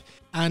he's dead."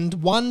 And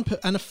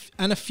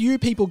a few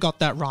people got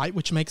that right,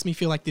 which makes me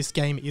feel like this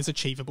game is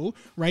achievable.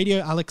 Radio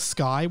Alex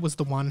Sky was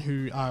the one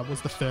who was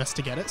the first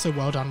to get it, so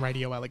well done,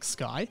 Radio Alex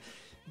Sky.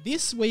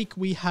 This week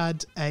we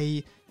had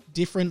a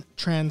different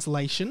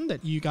translation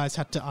that you guys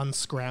had to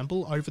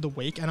unscramble over the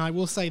week, and I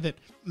will say that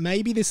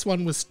maybe this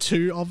one was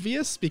too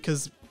obvious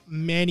because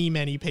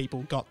many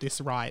people got this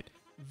right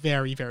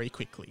very, very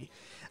quickly.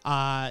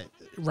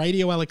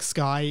 Radio Alex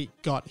Sky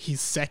got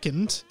his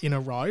second in a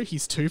row.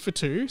 He's 2 for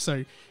 2,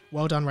 so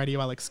well done, Radio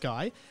Alex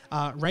Sky.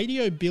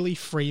 Radio Billy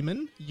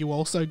Freeman, you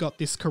also got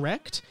this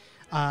correct.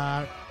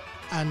 And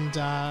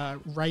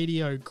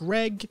Radio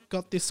Greg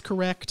got this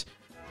correct.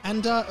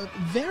 And a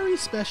very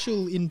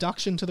special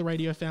induction to the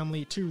radio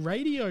family to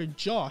Radio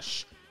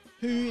Josh,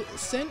 who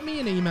sent me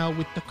an email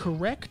with the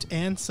correct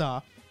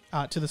answer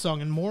to the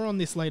song, and more on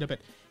this later, but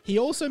he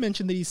also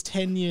mentioned that he's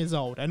 10 years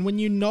old, and when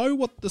you know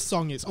what the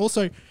song is...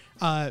 Also,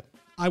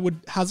 I would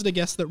hazard a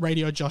guess that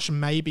Radio Josh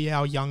may be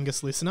our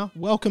youngest listener.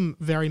 Welcome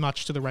very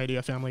much to the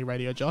Radio Family,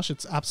 Radio Josh.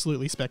 It's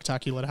absolutely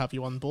spectacular to have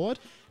you on board.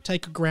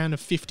 Take a ground of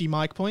 50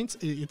 mic points.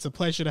 It's a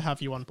pleasure to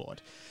have you on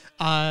board.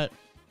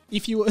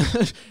 If you were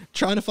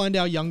trying to find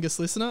our youngest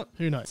listener,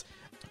 who knows?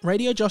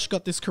 Radio Josh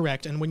got this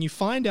correct, and when you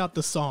find out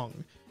the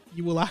song,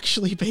 you will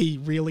actually be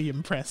really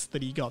impressed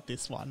that he got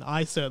this one.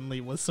 I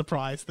certainly was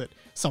surprised that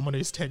someone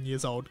who's 10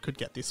 years old could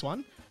get this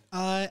one.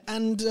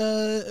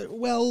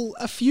 Well,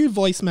 a few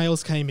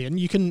voicemails came in.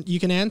 You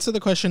can answer the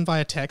question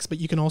via text, but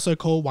you can also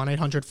call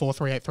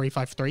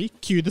 1-800-438-353.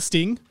 Cue the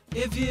sting.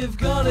 If you've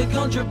got a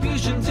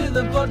contribution to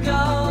the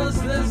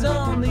podcast, there's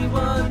only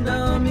one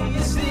number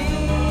you see.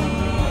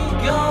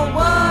 Go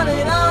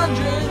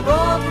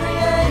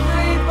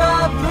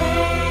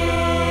 1-800-438-353.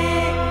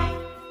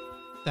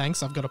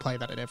 Thanks, I've got to play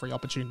that at every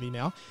opportunity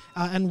now.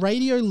 And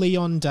Radio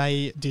Leon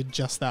Day did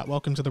just that.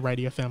 Welcome to the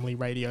Radio Family,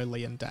 Radio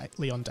Leon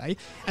Day.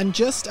 And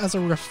just as a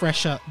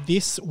refresher,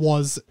 this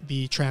was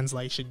the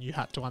translation you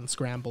had to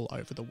unscramble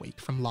over the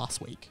week from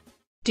last week.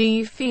 Do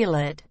you feel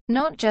it?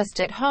 Not just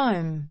at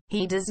home.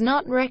 He does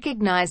not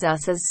recognize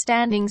us as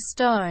standing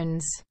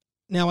stones.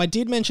 Now, I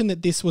did mention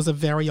that this was a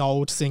very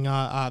old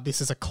singer. This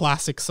is a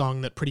classic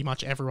song that pretty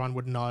much everyone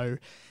would know.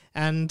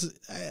 And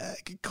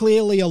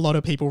clearly a lot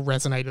of people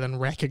resonated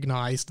and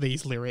recognized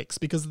these lyrics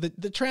because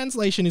the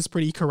translation is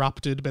pretty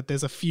corrupted, but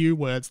there's a few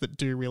words that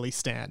do really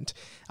stand.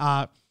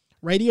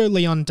 Radio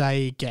Leon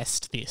Day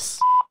guessed this.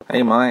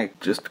 Hey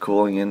Mike, just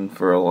calling in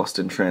for a Lost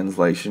in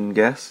Translation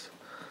guess.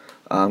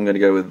 I'm going to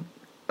go with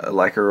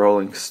Like a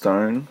Rolling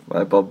Stone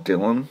by Bob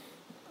Dylan.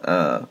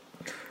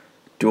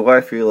 Do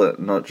I feel it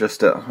not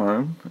just at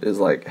home? Is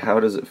like,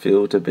 how does it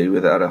feel to be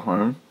without a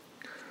home?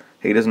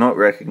 He does not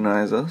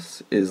recognize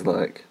us is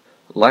like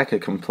a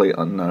complete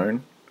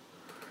unknown.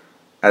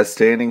 As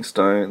standing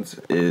stones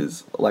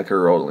is like a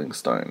rolling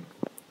stone.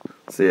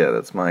 So yeah,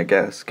 that's my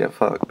guess. Get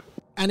fucked.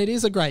 And it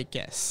is a great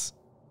guess.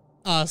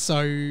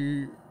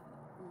 So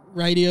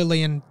Radio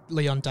Leon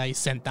Day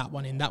sent that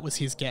one in. That was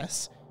his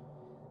guess.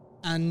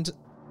 And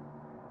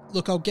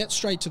look, I'll get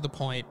straight to the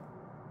point,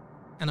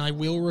 and I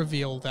will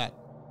reveal that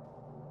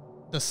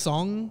the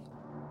song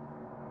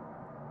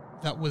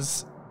that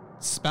was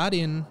spat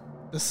in,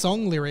 the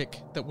song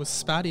lyric that was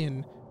spat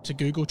in to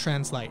Google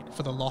Translate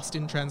for the Lost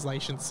in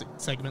Translation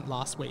segment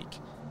last week,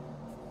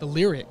 the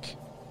lyric,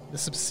 the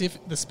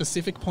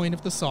specific point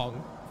of the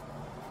song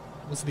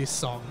was this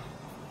song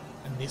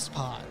and this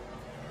part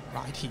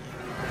right here.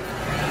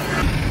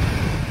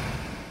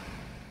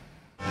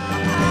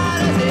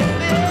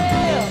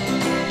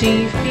 Do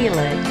you feel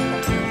it?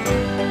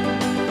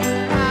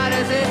 How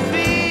does it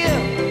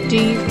feel Do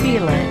you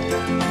feel it?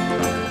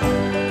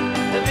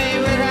 to be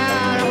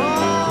without a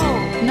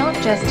home? Not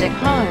just at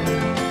home.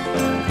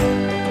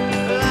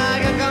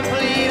 Like a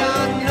complete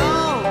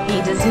unknown,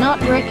 He does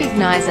not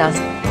recognize us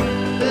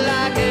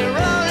like a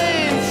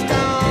rolling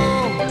stone.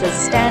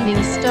 as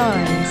standing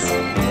stones.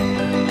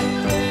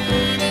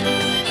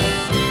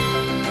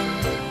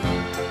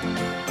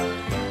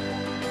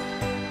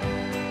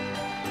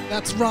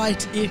 That's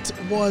right, it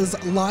was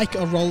Like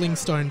a Rolling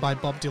Stone by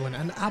Bob Dylan,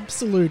 an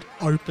absolute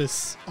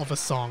opus of a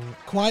song,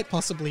 quite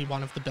possibly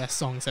one of the best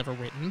songs ever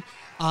written.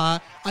 I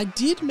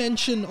did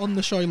mention on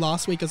the show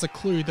last week as a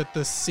clue that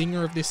the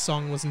singer of this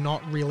song was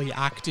not really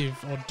active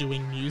or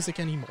doing music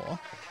anymore.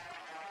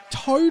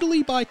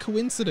 Totally by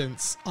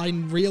coincidence, I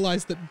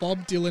realised that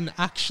Bob Dylan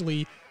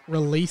actually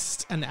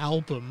released an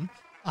album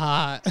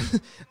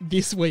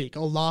this week,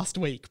 or last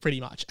week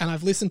pretty much, and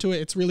I've listened to it.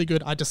 It's really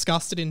good. I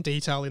discussed it in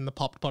detail in the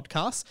Popped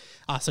podcast,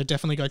 so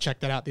definitely go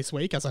check that out this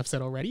week, as I've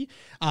said already.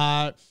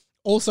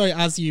 Also,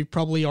 as you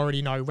probably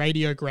already know,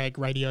 Radio Greg,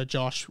 Radio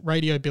Josh,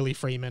 Radio Billy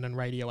Freeman, and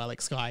Radio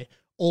Alex Guy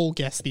all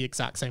guessed the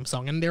exact same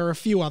song, and there are a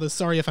few others.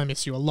 Sorry if I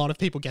missed you. A lot of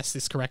people guessed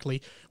this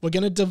correctly. We're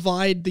going to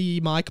divide the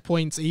mic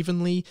points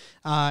evenly.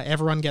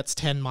 Everyone gets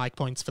 10 mic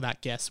points for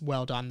that guess.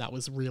 Well done. That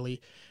was really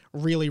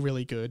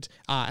good.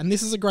 And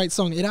this is a great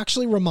song. It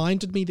actually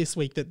reminded me this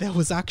week that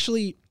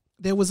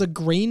there was a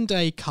Green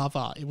Day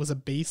cover. It was a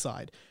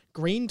B-side.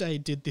 Green Day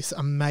did this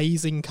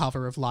amazing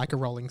cover of Like a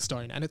Rolling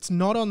Stone, and it's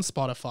not on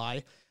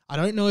Spotify. I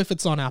don't know if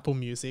it's on Apple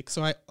Music,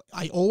 so I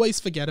always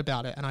forget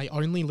about it, and I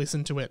only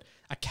listen to it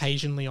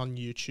occasionally on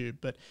YouTube,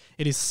 but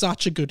it is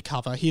such a good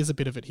cover. Here's a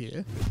bit of it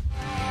here.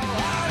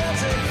 How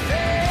does it feel?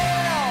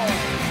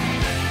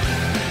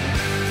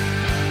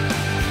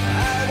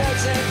 How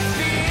does it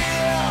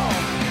feel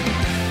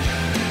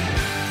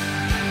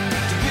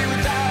to be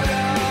without a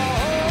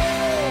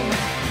home?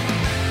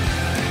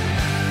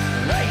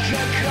 Like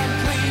a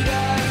complete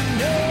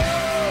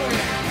unknown,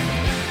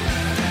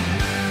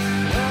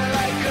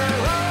 like a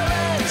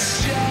rolling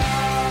stone.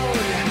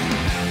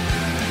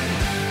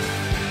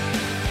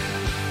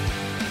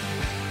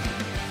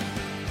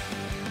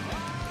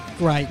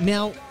 Great.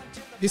 Now,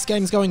 this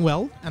game's going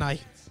well, and I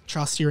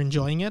trust you're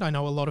enjoying it. I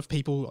know a lot of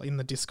people in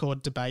the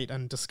Discord debate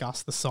and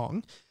discuss the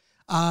song.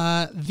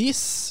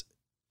 This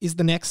is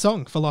the next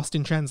song for Lost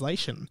in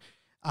Translation.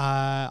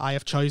 I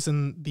have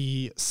chosen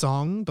the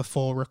song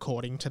before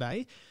recording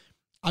today.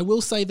 I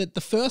will say that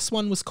the first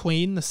one was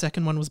Queen, the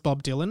second one was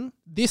Bob Dylan.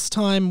 This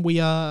time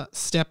we are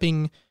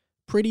stepping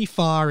pretty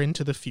far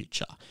into the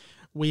future.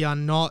 We are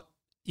not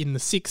in the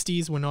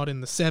 60s, we're not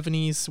in the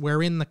 70s,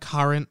 we're in the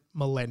current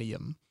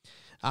millennium.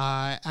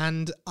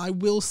 And I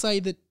will say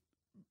that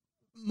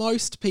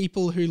most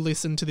people who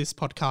listen to this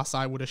podcast,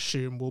 I would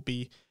assume, will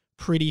be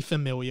pretty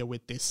familiar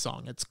with this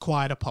song. It's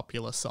quite a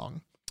popular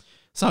song.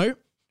 So,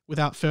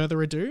 without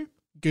further ado,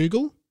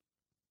 Google,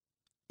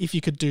 if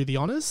you could do the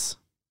honors,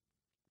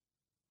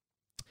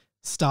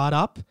 start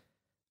up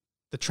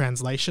the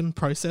translation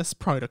process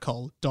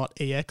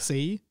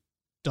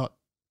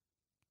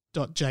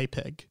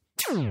protocol.exe.jpg.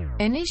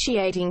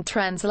 Initiating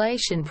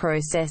translation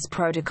process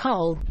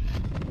protocol.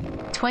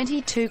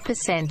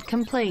 22%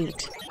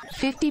 complete.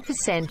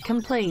 50%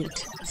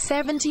 complete.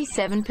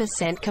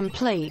 77%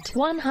 complete.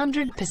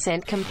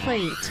 100%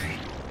 complete.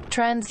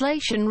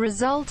 Translation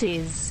result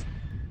is: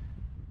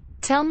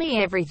 tell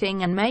me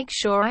everything and make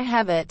sure I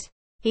have it.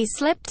 He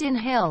slept in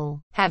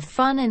hell. Have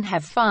fun and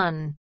have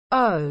fun.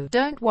 Oh,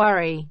 don't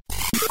worry.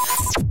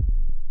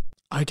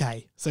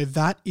 Okay, so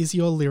that is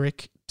your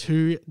lyric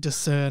to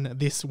discern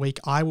this week.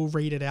 I will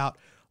read it out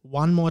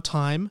one more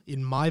time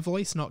in my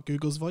voice, not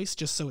Google's voice,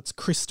 just so it's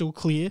crystal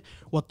clear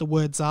what the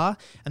words are.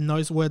 And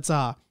those words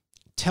are: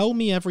 tell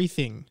me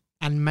everything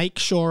and make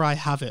sure I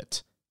have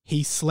it.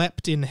 He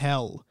slept in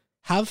hell.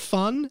 Have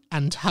fun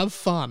and have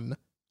fun.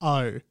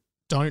 Oh,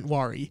 don't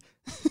worry.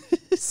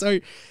 So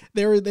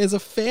there's a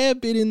fair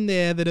bit in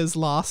there that has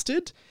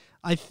lasted.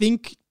 I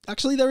think,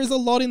 actually, there is a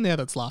lot in there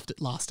that's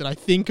lasted. I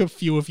think a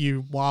few of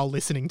you, while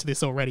listening to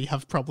this already,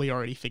 have probably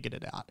already figured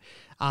it out.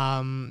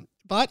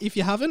 But if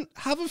you haven't,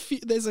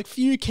 there's a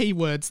few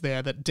keywords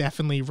there that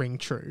definitely ring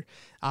true.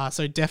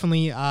 So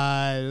definitely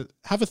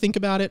have a think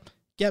about it.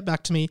 Get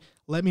back to me.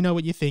 Let me know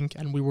what you think,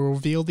 and we will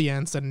reveal the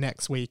answer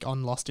next week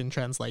on Lost in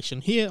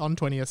Translation here on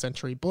 20th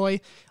Century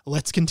Boy.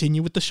 Let's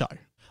continue with the show.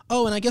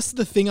 Oh, and I guess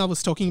the thing I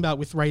was talking about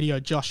with Radio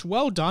Josh,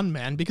 well done,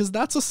 man, because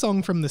that's a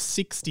song from the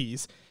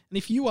 60s. And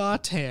if you are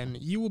 10,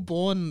 you were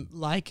born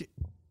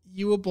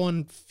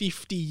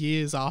 50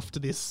 years after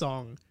this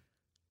song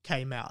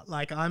came out.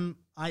 Like,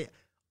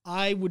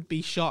 I would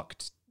be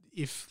shocked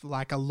if,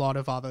 like, a lot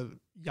of other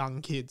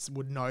young kids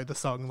would know the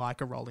song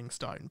Like a Rolling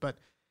Stone, but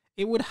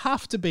it would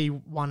have to be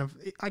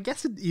I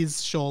guess it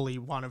is surely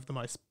one of the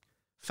most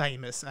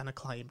famous and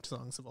acclaimed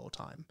songs of all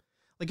time.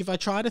 Like, if I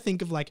try to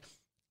think of, like,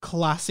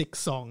 classic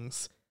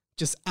songs,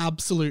 just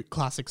absolute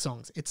classic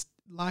songs, it's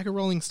Like a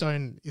Rolling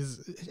Stone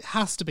it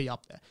has to be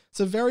up there.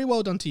 So very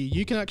well done to you.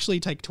 You can actually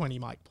take 20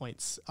 mic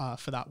points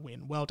for that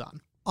win. Well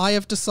done. I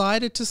have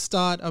decided to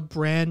start a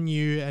brand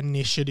new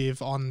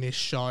initiative on this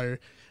show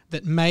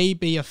that may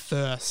be a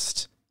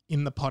first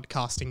in the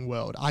podcasting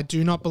world. I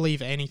do not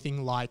believe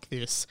anything like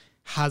this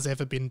has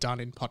ever been done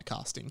in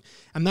podcasting.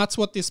 And that's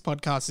what this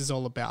podcast is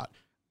all about.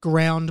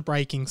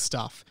 Groundbreaking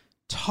stuff.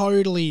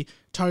 Totally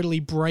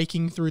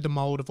breaking through the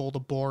mold of all the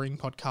boring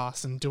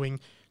podcasts and doing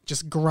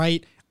just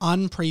great,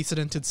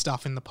 unprecedented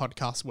stuff in the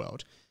podcast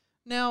world.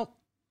 Now,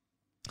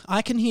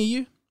 I can hear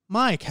you.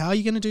 Mike, how are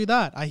you going to do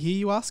that? I hear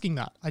you asking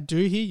that. I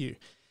do hear you.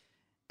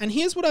 And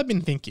here's what I've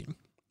been thinking.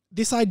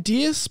 This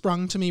idea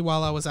sprung to me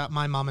while I was at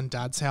my mum and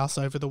dad's house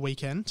over the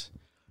weekend.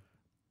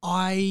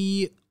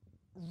 I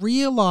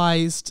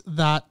realized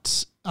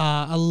that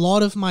a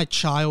lot of my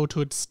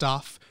childhood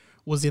stuff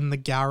was in the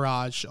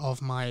garage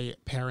of my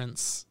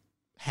parents'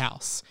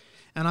 house.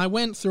 And I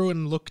went through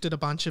and looked at a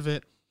bunch of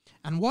it.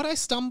 And what I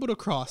stumbled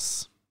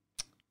across,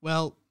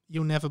 well,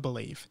 you'll never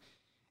believe.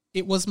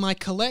 It was my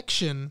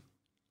collection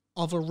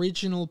of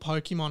original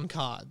Pokemon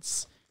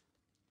cards.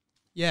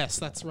 Yes,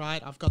 that's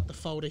right. I've got the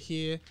folder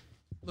here.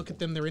 Look at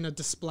them. They're in a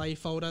display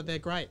folder. They're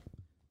great.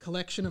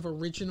 Collection of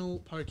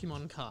original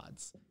Pokemon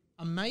cards.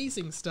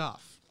 Amazing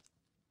stuff.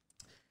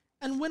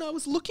 And when I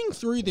was looking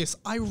through this,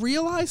 I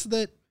realized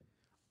that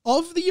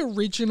of the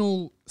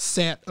original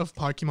set of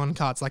Pokemon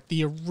cards, like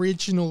the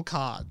original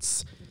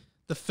cards,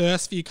 the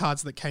first few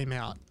cards that came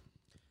out,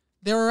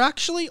 there are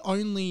actually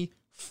only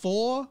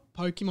 4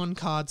 Pokemon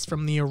cards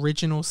from the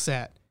original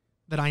set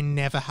that I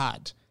never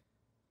had.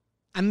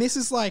 And this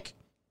is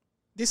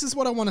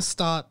what I want to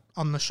start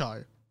on the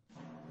show.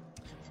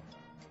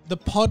 The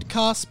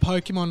Podcast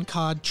Pokemon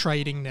Card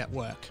Trading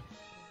Network.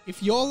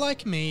 If you're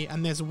like me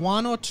and there's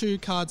 1 or 2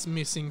 cards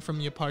missing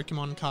from your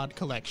Pokemon card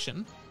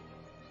collection,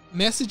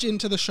 message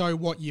into the show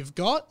what you've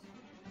got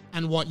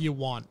and what you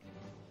want.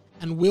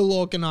 And we'll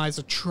organize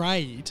a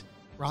trade,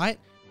 right?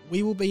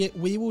 We will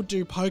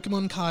do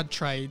Pokemon card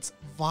trades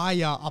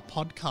via a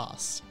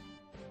podcast.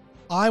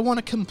 I want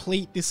to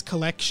complete this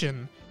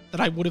collection that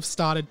I would have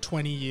started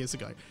 20 years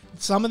ago.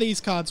 Some of these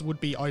cards would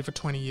be over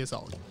 20 years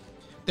old.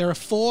 There are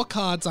 4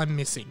 cards I'm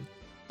missing.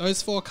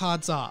 Those 4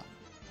 cards are,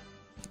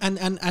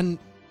 and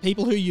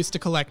people who used to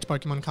collect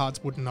Pokemon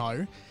cards would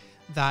know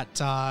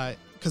that,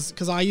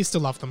 because I used to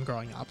love them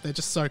growing up. They're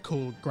just so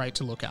cool, great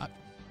to look at.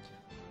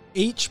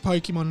 Each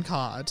Pokemon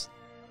card,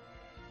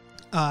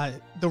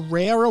 the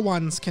rarer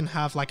ones can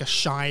have like a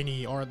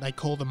shiny, or they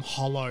call them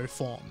hollow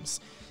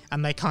forms.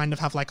 and they kind of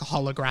have like a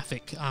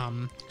holographic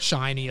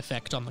shiny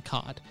effect on the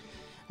card.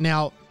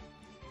 Now,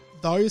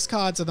 those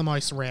cards are the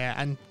most rare,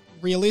 and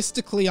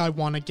realistically I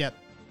want to get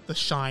the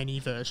shiny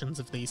versions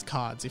of these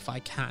cards if I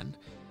can,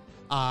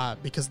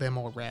 because they're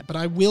more rare, but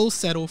I will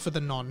settle for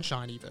the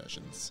non-shiny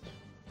versions.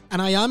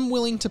 And I am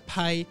willing to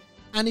pay,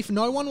 and if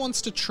no one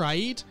wants to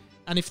trade,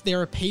 and if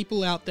there are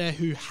people out there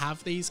who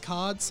have these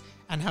cards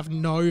and have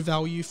no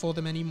value for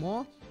them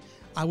anymore,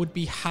 I would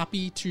be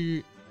happy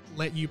to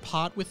let you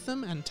part with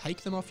them and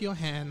take them off your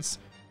hands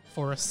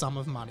for a sum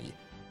of money.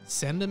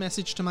 Send a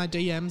message to my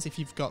DMs if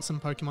you've got some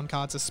Pokemon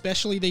cards,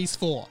 especially these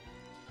 4.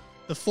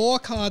 The 4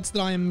 cards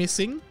that I am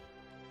missing,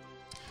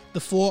 the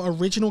 4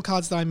 original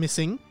cards that I'm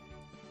missing: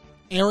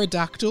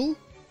 Aerodactyl,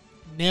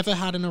 never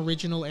had an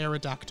original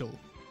Aerodactyl,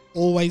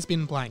 always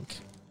been blank.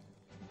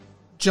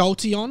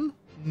 Jolteon,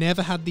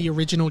 never had the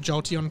original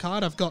Jolteon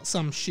card. I've got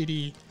some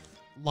shitty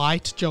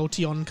light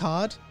Jolteon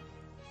card.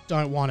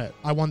 Don't want it.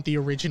 I want the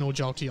original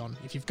Jolteon.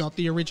 If you've got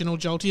the original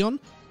Jolteon,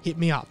 hit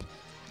me up.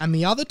 And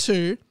the other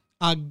 2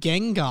 are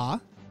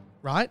Gengar,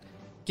 right?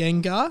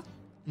 Gengar,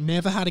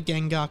 never had a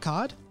Gengar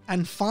card.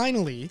 And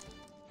finally,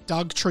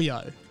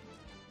 Dugtrio.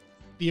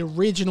 The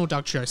original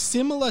Dugtrio.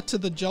 Similar to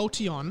the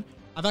Jolteon,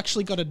 I've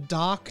actually got a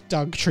dark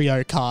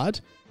Dugtrio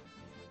card,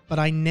 but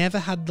I never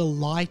had the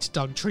light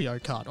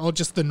Dugtrio card, or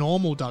just the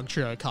normal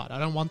Dugtrio card. I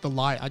don't want the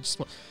light.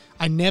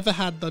 I never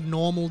had the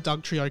normal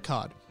Dugtrio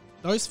card.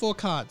 Those 4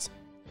 cards: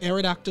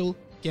 Aerodactyl,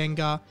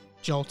 Gengar,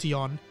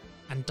 Jolteon,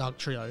 and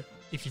Dugtrio.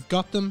 If you've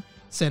got them,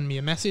 send me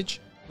a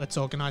message. Let's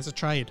organize a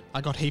trade.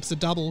 I got heaps of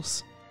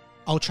doubles.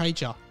 I'll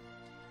trade ya.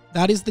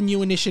 That is the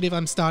new initiative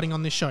I'm starting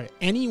on this show.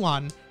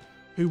 Anyone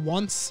who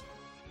wants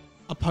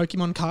a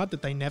Pokemon card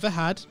that they never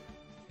had,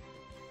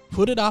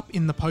 put it up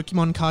in the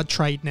Pokemon Card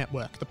Trade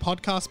Network, the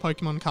podcast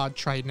Pokemon Card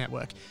Trade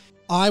Network.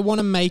 I want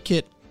to make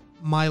it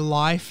my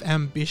life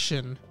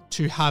ambition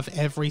to have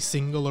every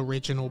single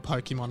original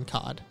Pokemon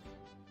card.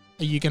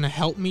 Are you going to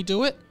help me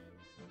do it,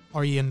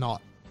 or are you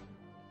not?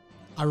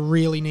 I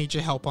really need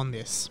your help on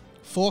this.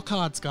 4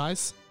 cards,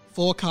 guys.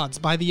 4 cards.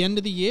 By the end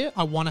of the year,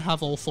 I want to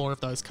have all 4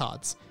 of those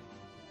cards.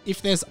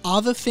 If there's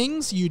other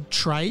things you'd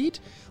trade,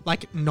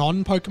 like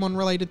non-Pokemon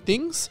related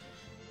things,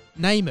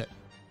 name it.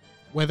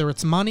 Whether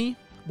it's money,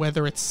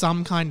 whether it's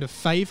some kind of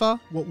favor,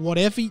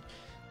 whatever,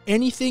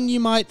 anything you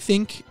might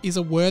think is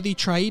a worthy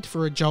trade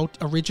for a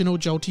original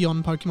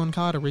Jolteon Pokemon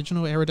card,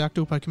 original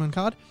Aerodactyl Pokemon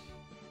card,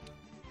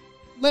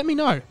 let me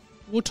know.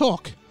 We'll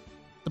talk.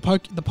 The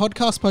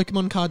podcast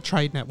Pokemon Card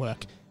Trade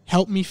Network.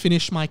 Help me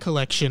finish my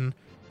collection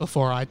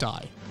before I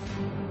die.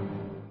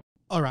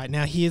 Alright,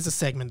 now here's a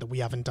segment that we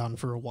haven't done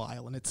for a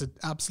while, and it's an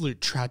absolute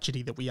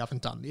tragedy that we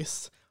haven't done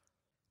this.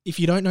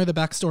 If you don't know the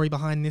backstory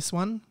behind this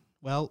one,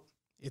 well,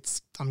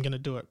 I'm going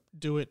to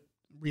do it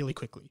really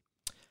quickly.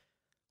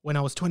 When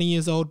I was 20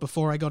 years old,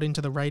 before I got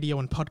into the radio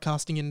and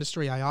podcasting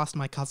industry, I asked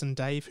my cousin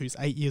Dave, who's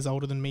 8 years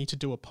older than me, to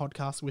do a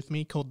podcast with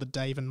me called The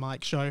Dave and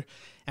Mike Show,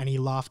 and he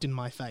laughed in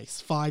my face.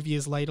 5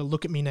 years later,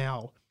 look at me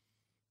now.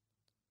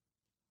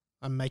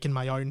 I'm making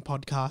my own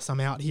podcast.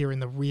 I'm out here in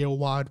the real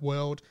wide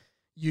world.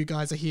 You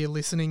guys are here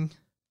listening.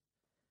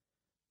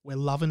 We're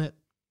loving it.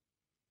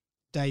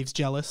 Dave's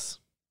jealous.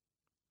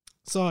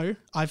 So,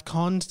 I've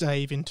conned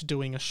Dave into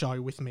doing a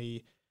show with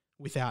me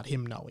without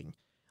him knowing.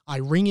 I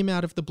ring him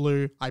out of the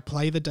blue, I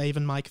play the Dave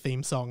and Mike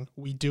theme song,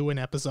 we do an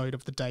episode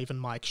of the Dave and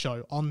Mike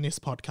Show on this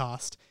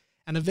podcast,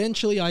 and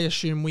eventually I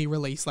assume we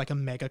release like a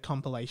mega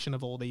compilation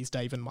of all these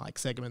Dave and Mike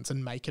segments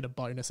and make it a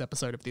bonus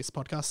episode of this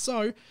podcast.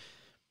 So,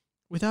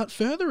 without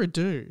further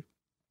ado,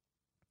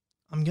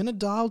 I'm going to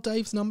dial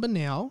Dave's number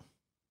now.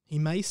 He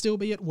may still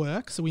be at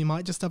work, so we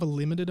might just have a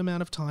limited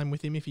amount of time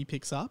with him if he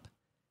picks up.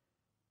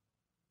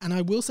 And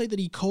I will say that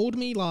he called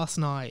me last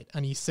night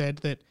and he said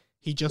that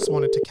he just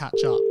wanted to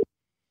catch up.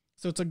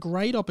 So it's a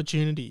great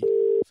opportunity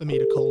for me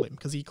to call him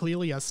because he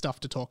clearly has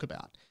stuff to talk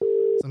about.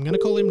 So I'm going to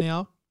call him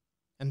now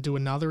and do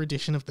another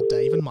edition of the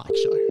Dave and Mike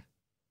Show.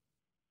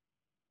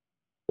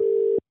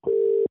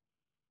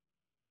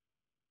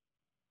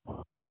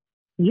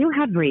 You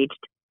have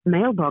reached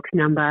mailbox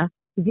number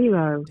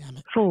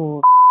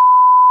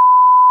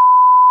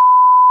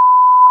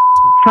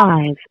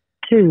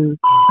 0452.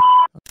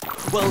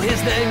 Well,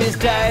 his name is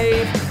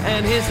Dave,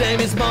 and his name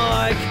is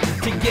Mike.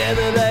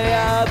 Together they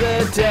are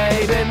the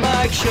Dave and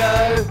Mike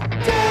Show.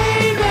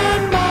 Dave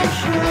and Mike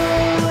Show.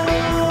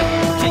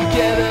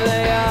 Together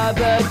they are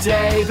the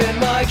Dave and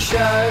Mike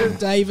Show.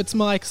 Dave, it's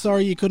Mike.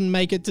 Sorry you couldn't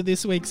make it to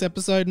this week's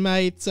episode,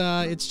 mate.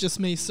 It's just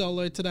me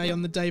solo today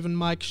on the Dave and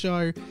Mike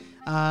Show.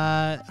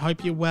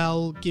 Hope you're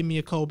well. Give me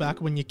a call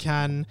back when you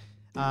can.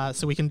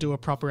 So we can do a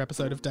proper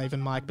episode of Dave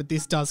and Mike, but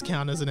this does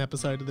count as an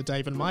episode of the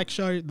Dave and Mike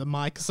Show, the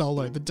Mike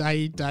solo, the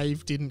day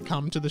Dave didn't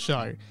come to the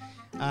show.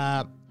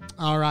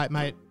 All right,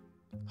 mate.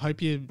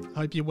 Hope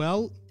you're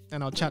well,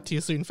 and I'll chat to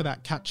you soon for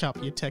that catch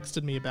up you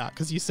texted me about,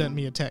 because you sent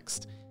me a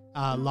text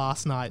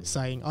last night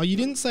saying, oh, you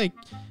didn't say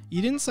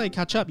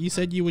catch up. You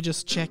said you were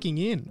just checking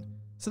in.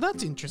 So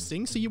that's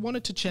interesting. So you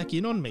wanted to check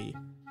in on me,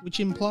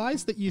 which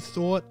implies that you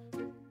thought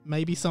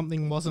maybe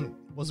something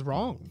was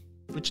wrong,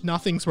 which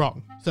nothing's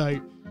wrong. So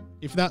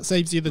If that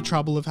saves you the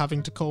trouble of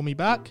having to call me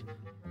back,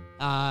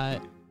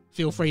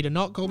 feel free to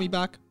not call me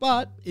back,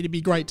 but it'd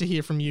be great to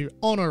hear from you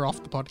on or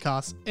off the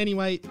podcast.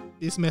 Anyway,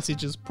 this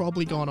message has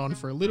probably gone on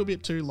for a little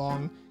bit too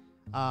long.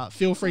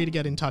 Feel free to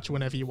get in touch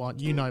whenever you want.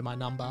 You know my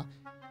number.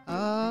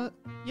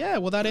 Yeah,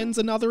 well, that ends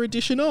another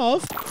edition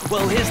of...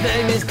 Well, his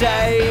name is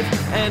Dave,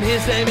 and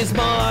his name is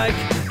Mike.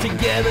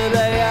 Together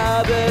they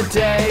are the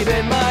Dave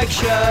and Mike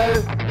Show.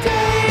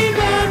 Dave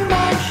and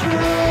Mike Show.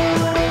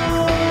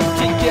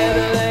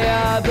 Together they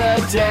are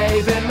the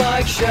Dave and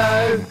Mike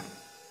Show.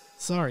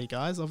 Sorry,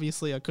 guys.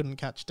 Obviously, I couldn't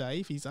catch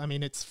Dave. It's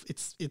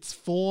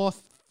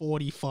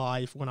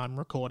 4:45 when I'm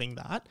recording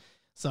that.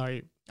 So,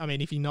 I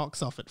mean, if he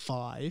knocks off at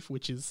 5,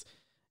 which is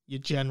your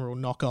general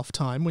knock-off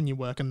time when you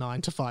work a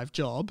 9-to-5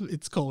 job,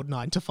 it's called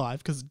 9 to 5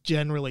 because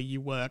generally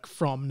you work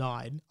from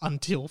 9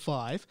 until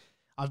 5.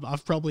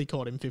 I've probably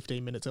caught him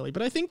 15 minutes early,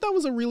 but I think that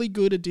was a really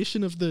good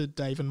edition of the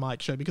Dave and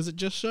Mike Show because it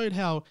just showed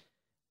how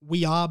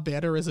we are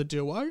better as a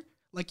duo.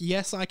 Like,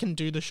 yes, I can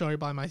do the show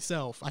by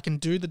myself. I can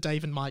do the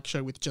Dave and Mike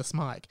Show with just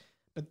Mike,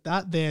 but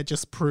that there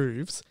just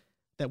proves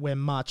that we're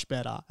much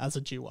better as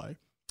a duo.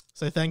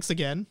 So thanks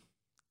again.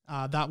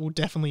 That will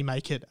definitely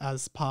make it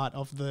as part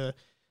of the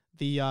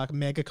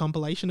mega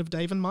compilation of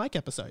Dave and Mike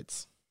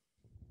episodes.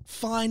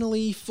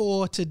 Finally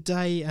for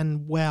today,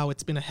 and wow,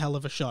 it's been a hell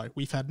of a show.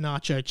 We've had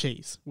Nacho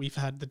Cheese. We've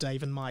had the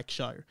Dave and Mike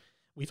Show.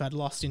 We've had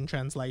Lost in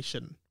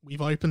Translation.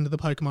 We've opened the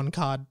Pokemon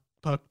Card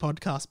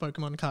podcast,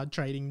 Pokemon Card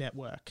Trading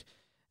Network.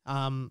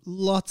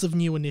 Lots of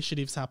new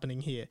initiatives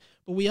happening here.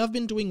 But we have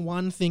been doing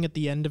one thing at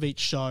the end of each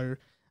show,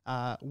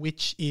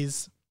 which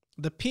is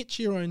the Pitch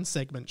Your Own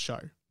Segment show.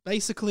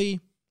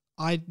 Basically,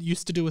 I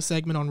used to do a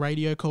segment on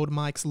radio called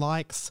Mike's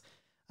Likes.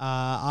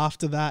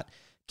 After that,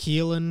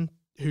 Keelan,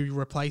 who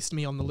replaced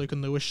me on the Luke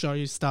and Lewis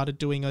show, started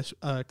doing a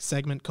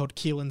segment called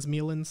Keelan's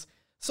Millions.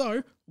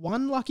 So,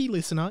 one lucky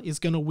listener is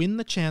going to win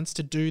the chance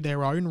to do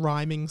their own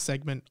rhyming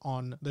segment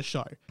on the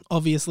show.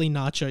 Obviously,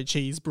 Nacho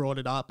Cheese brought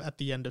it up at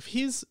the end of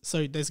his,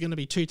 so there's going to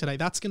be 2 today.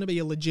 That's going to be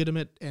a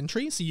legitimate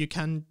entry, so you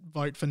can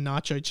vote for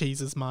Nacho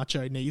Cheese's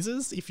Macho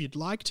Kneeses if you'd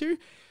like to.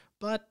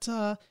 But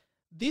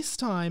this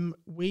time,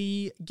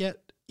 we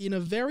get, in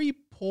a very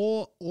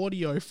poor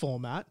audio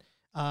format,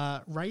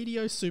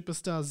 radio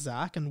superstar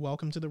Zach, and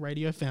welcome to the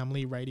radio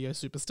family, radio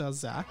superstar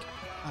Zach.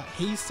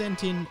 He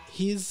sent in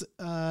his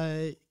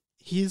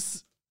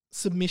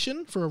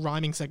submission for a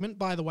rhyming segment.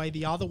 By the way,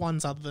 the other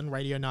ones other than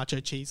Radio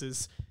Nacho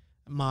Cheese's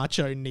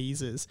Macho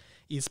Kneeses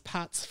is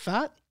Pat's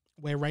Fat,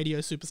 where radio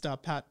superstar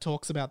Pat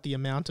talks about the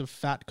amount of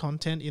fat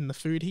content in the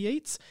food he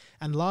eats.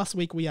 And last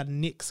week we had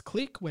Nick's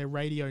Click, where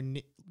Radio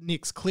Nick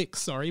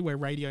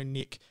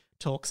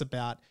talks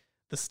about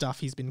the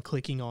stuff he's been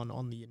clicking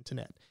on the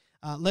internet.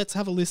 Let's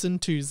have a listen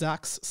to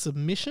Zach's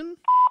submission.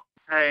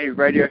 Hey,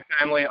 radio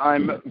family,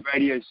 I'm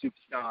radio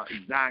superstar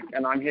Zach,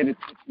 and I'm here to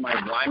pitch my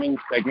rhyming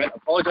segment.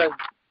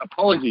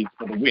 Apologies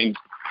for the wind.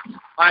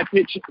 I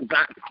pitch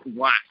Zach's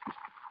Whack,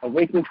 a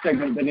weekly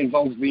segment that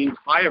involves the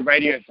entire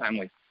radio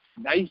family.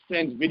 They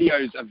send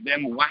videos of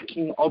them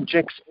whacking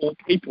objects or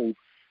people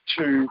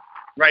to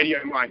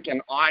Radio Mike,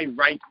 and I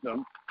rate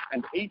them,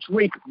 and each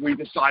week we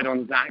decide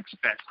on Zach's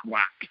best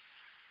whack.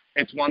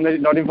 It's one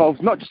that not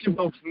just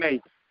involves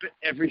me, but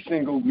every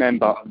single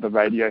member of the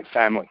radio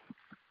family.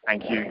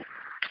 Thank you.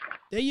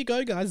 There you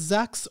go, guys.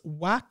 Zach's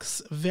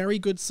Wax. Very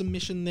good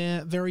submission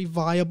there. Very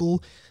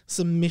viable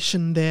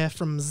submission there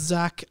from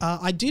Zach.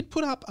 I did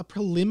put up a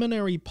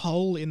preliminary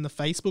poll in the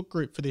Facebook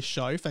group for this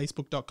show,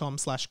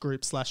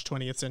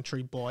 facebook.com/group/20th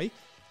Century Boy,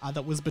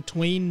 that was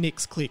between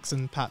Nick's Clicks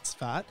and Pat's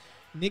Fat.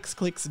 Nick's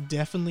Clicks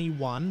definitely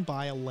won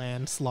by a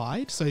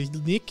landslide. So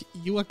Nick,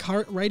 you are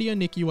currently in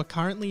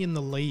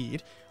the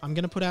lead. I'm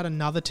going to put out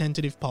another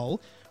tentative poll.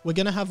 We're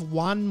going to have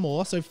one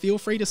more, so feel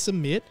free to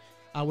submit.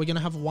 We're going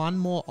to have one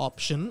more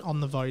option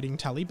on the voting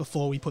tally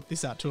before we put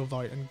this out to a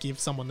vote and give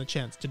someone the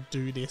chance to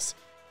do this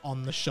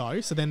on the show.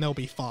 So then there'll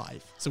be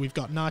 5. So we've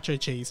got Nacho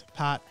Cheese,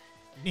 Pat,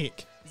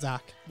 Nick,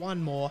 Zach,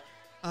 one more.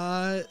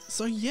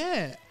 So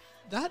yeah,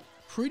 that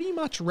pretty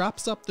much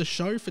wraps up the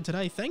show for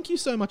today. Thank you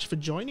so much for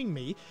joining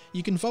me.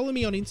 You can follow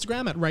me on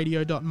Instagram at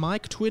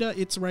radio.mike, Twitter,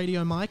 it's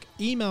Radio Mike,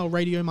 email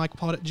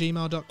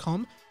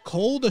radiomikepod@gmail.com,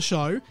 call the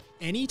show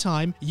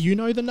anytime. You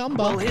know the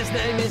number. Well, his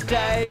name is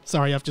Dave.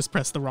 Sorry, I've just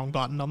pressed the wrong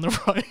button on the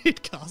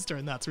roadcaster,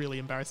 and that's really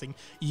embarrassing.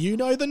 You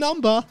know the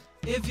number.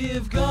 If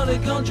you've got a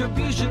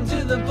contribution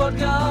to the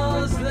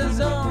podcast, there's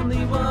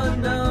only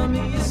one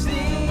number you see.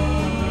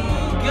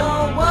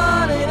 Go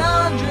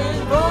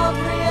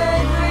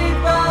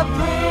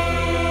 1-800-438-353.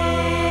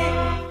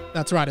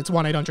 That's right, it's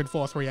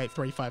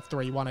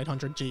 1-800-438-353,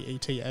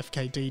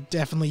 1-800-GET-FKD.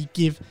 Definitely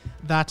give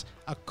that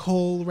a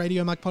call.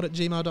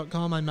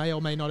 RadioMikePod@gmail.com. I may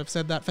or may not have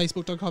said that.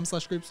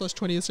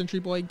 Facebook.com/group/20th Century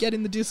Boy. Get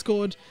in the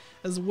Discord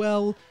as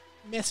well.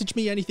 Message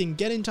me anything.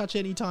 Get in touch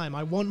anytime.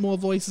 I want more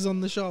voices on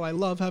the show. I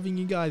love having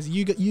you guys.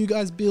 You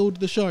guys build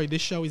the show.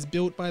 This show is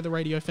built by the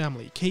radio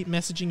family. Keep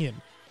messaging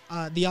in.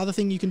 The other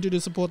thing you can do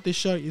to support this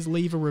show is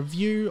leave a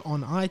review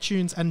on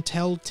iTunes and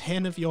tell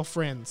 10 of your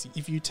friends.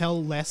 If you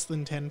tell less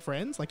than 10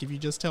 friends, like if you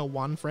just tell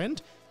one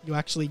friend, you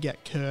actually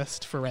get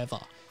cursed forever,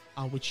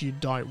 which you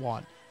don't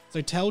want.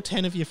 So tell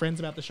 10 of your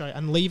friends about the show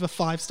and leave a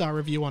 5-star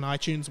review on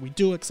iTunes. We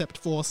do accept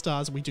 4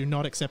 stars. We do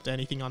not accept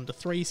anything under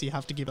 3, so you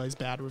have to give those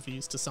bad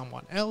reviews to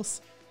someone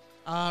else.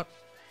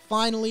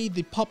 Finally,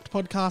 the Popped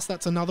Podcast,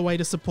 that's another way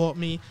to support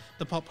me.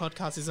 The Popped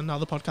Podcast is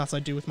another podcast I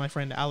do with my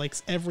friend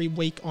Alex every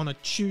week on a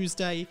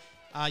Tuesday.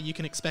 You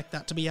can expect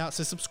that to be out,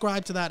 so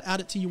subscribe to that, add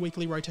it to your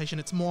weekly rotation.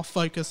 It's more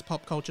focused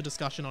pop culture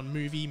discussion on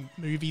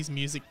movies,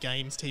 music,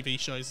 games, TV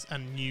shows,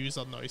 and news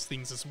on those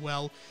things as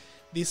well.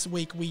 This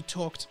week we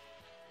talked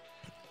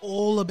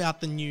all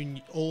about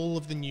all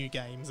of the new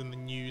games and the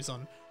news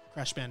on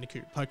Crash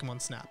Bandicoot,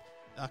 Pokemon Snap,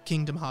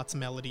 Kingdom Hearts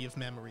Melody of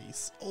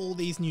Memories. All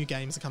these new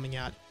games are coming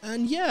out.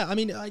 And yeah, I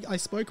mean, I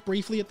spoke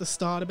briefly at the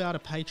start about a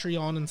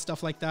Patreon and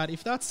stuff like that.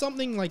 If that's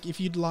something, like, if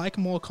you'd like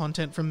more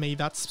content from me,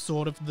 that's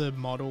sort of the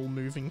model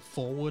moving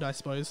forward, I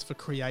suppose, for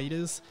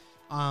creators.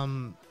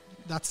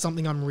 That's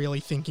something I'm really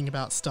thinking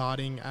about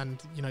starting.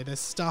 And, you know, there's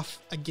stuff,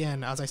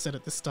 again, as I said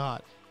at the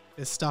start,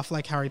 there's stuff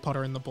like Harry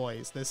Potter and the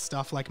Boys. There's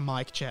stuff like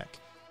Mike Check.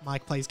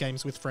 Mike Plays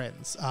Games with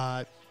Friends.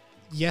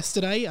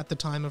 Yesterday, at the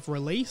time of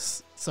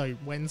release, so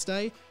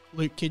Wednesday,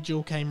 Luke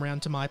Kidgel came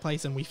round to my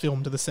place and we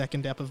filmed the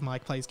second ep of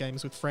Mike Plays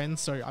Games with Friends,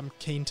 so I'm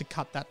keen to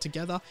cut that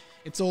together.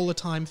 It's all a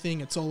time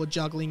thing, it's all a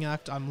juggling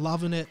act, I'm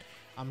loving it,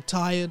 I'm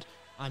tired,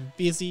 I'm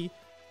busy,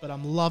 but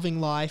I'm loving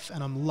life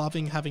and I'm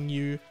loving having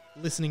you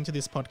listening to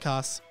this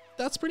podcast.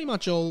 That's pretty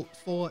much all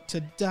for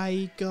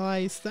today,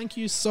 guys. Thank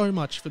you so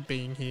much for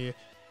being here.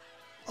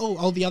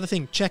 Oh, the other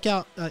thing, check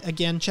out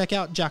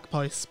Jack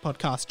Post's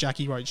podcast,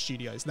 Jackie Road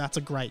Studios. That's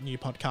a great new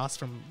podcast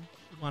from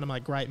one of my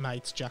great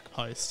mates, Jack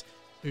Post,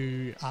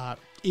 who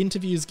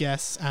interviews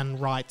guests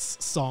and writes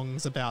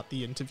songs about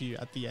the interview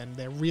at the end.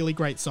 They're really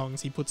great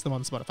songs. He puts them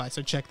on Spotify,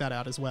 so check that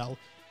out as well.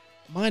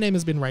 My name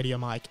has been Radio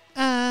Mike,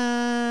 and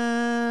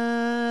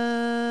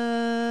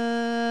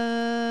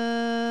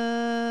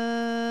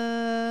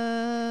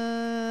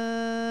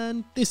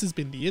this has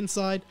been the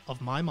inside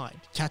of my mind.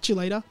 Catch you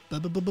later.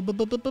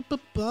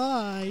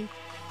 Bye.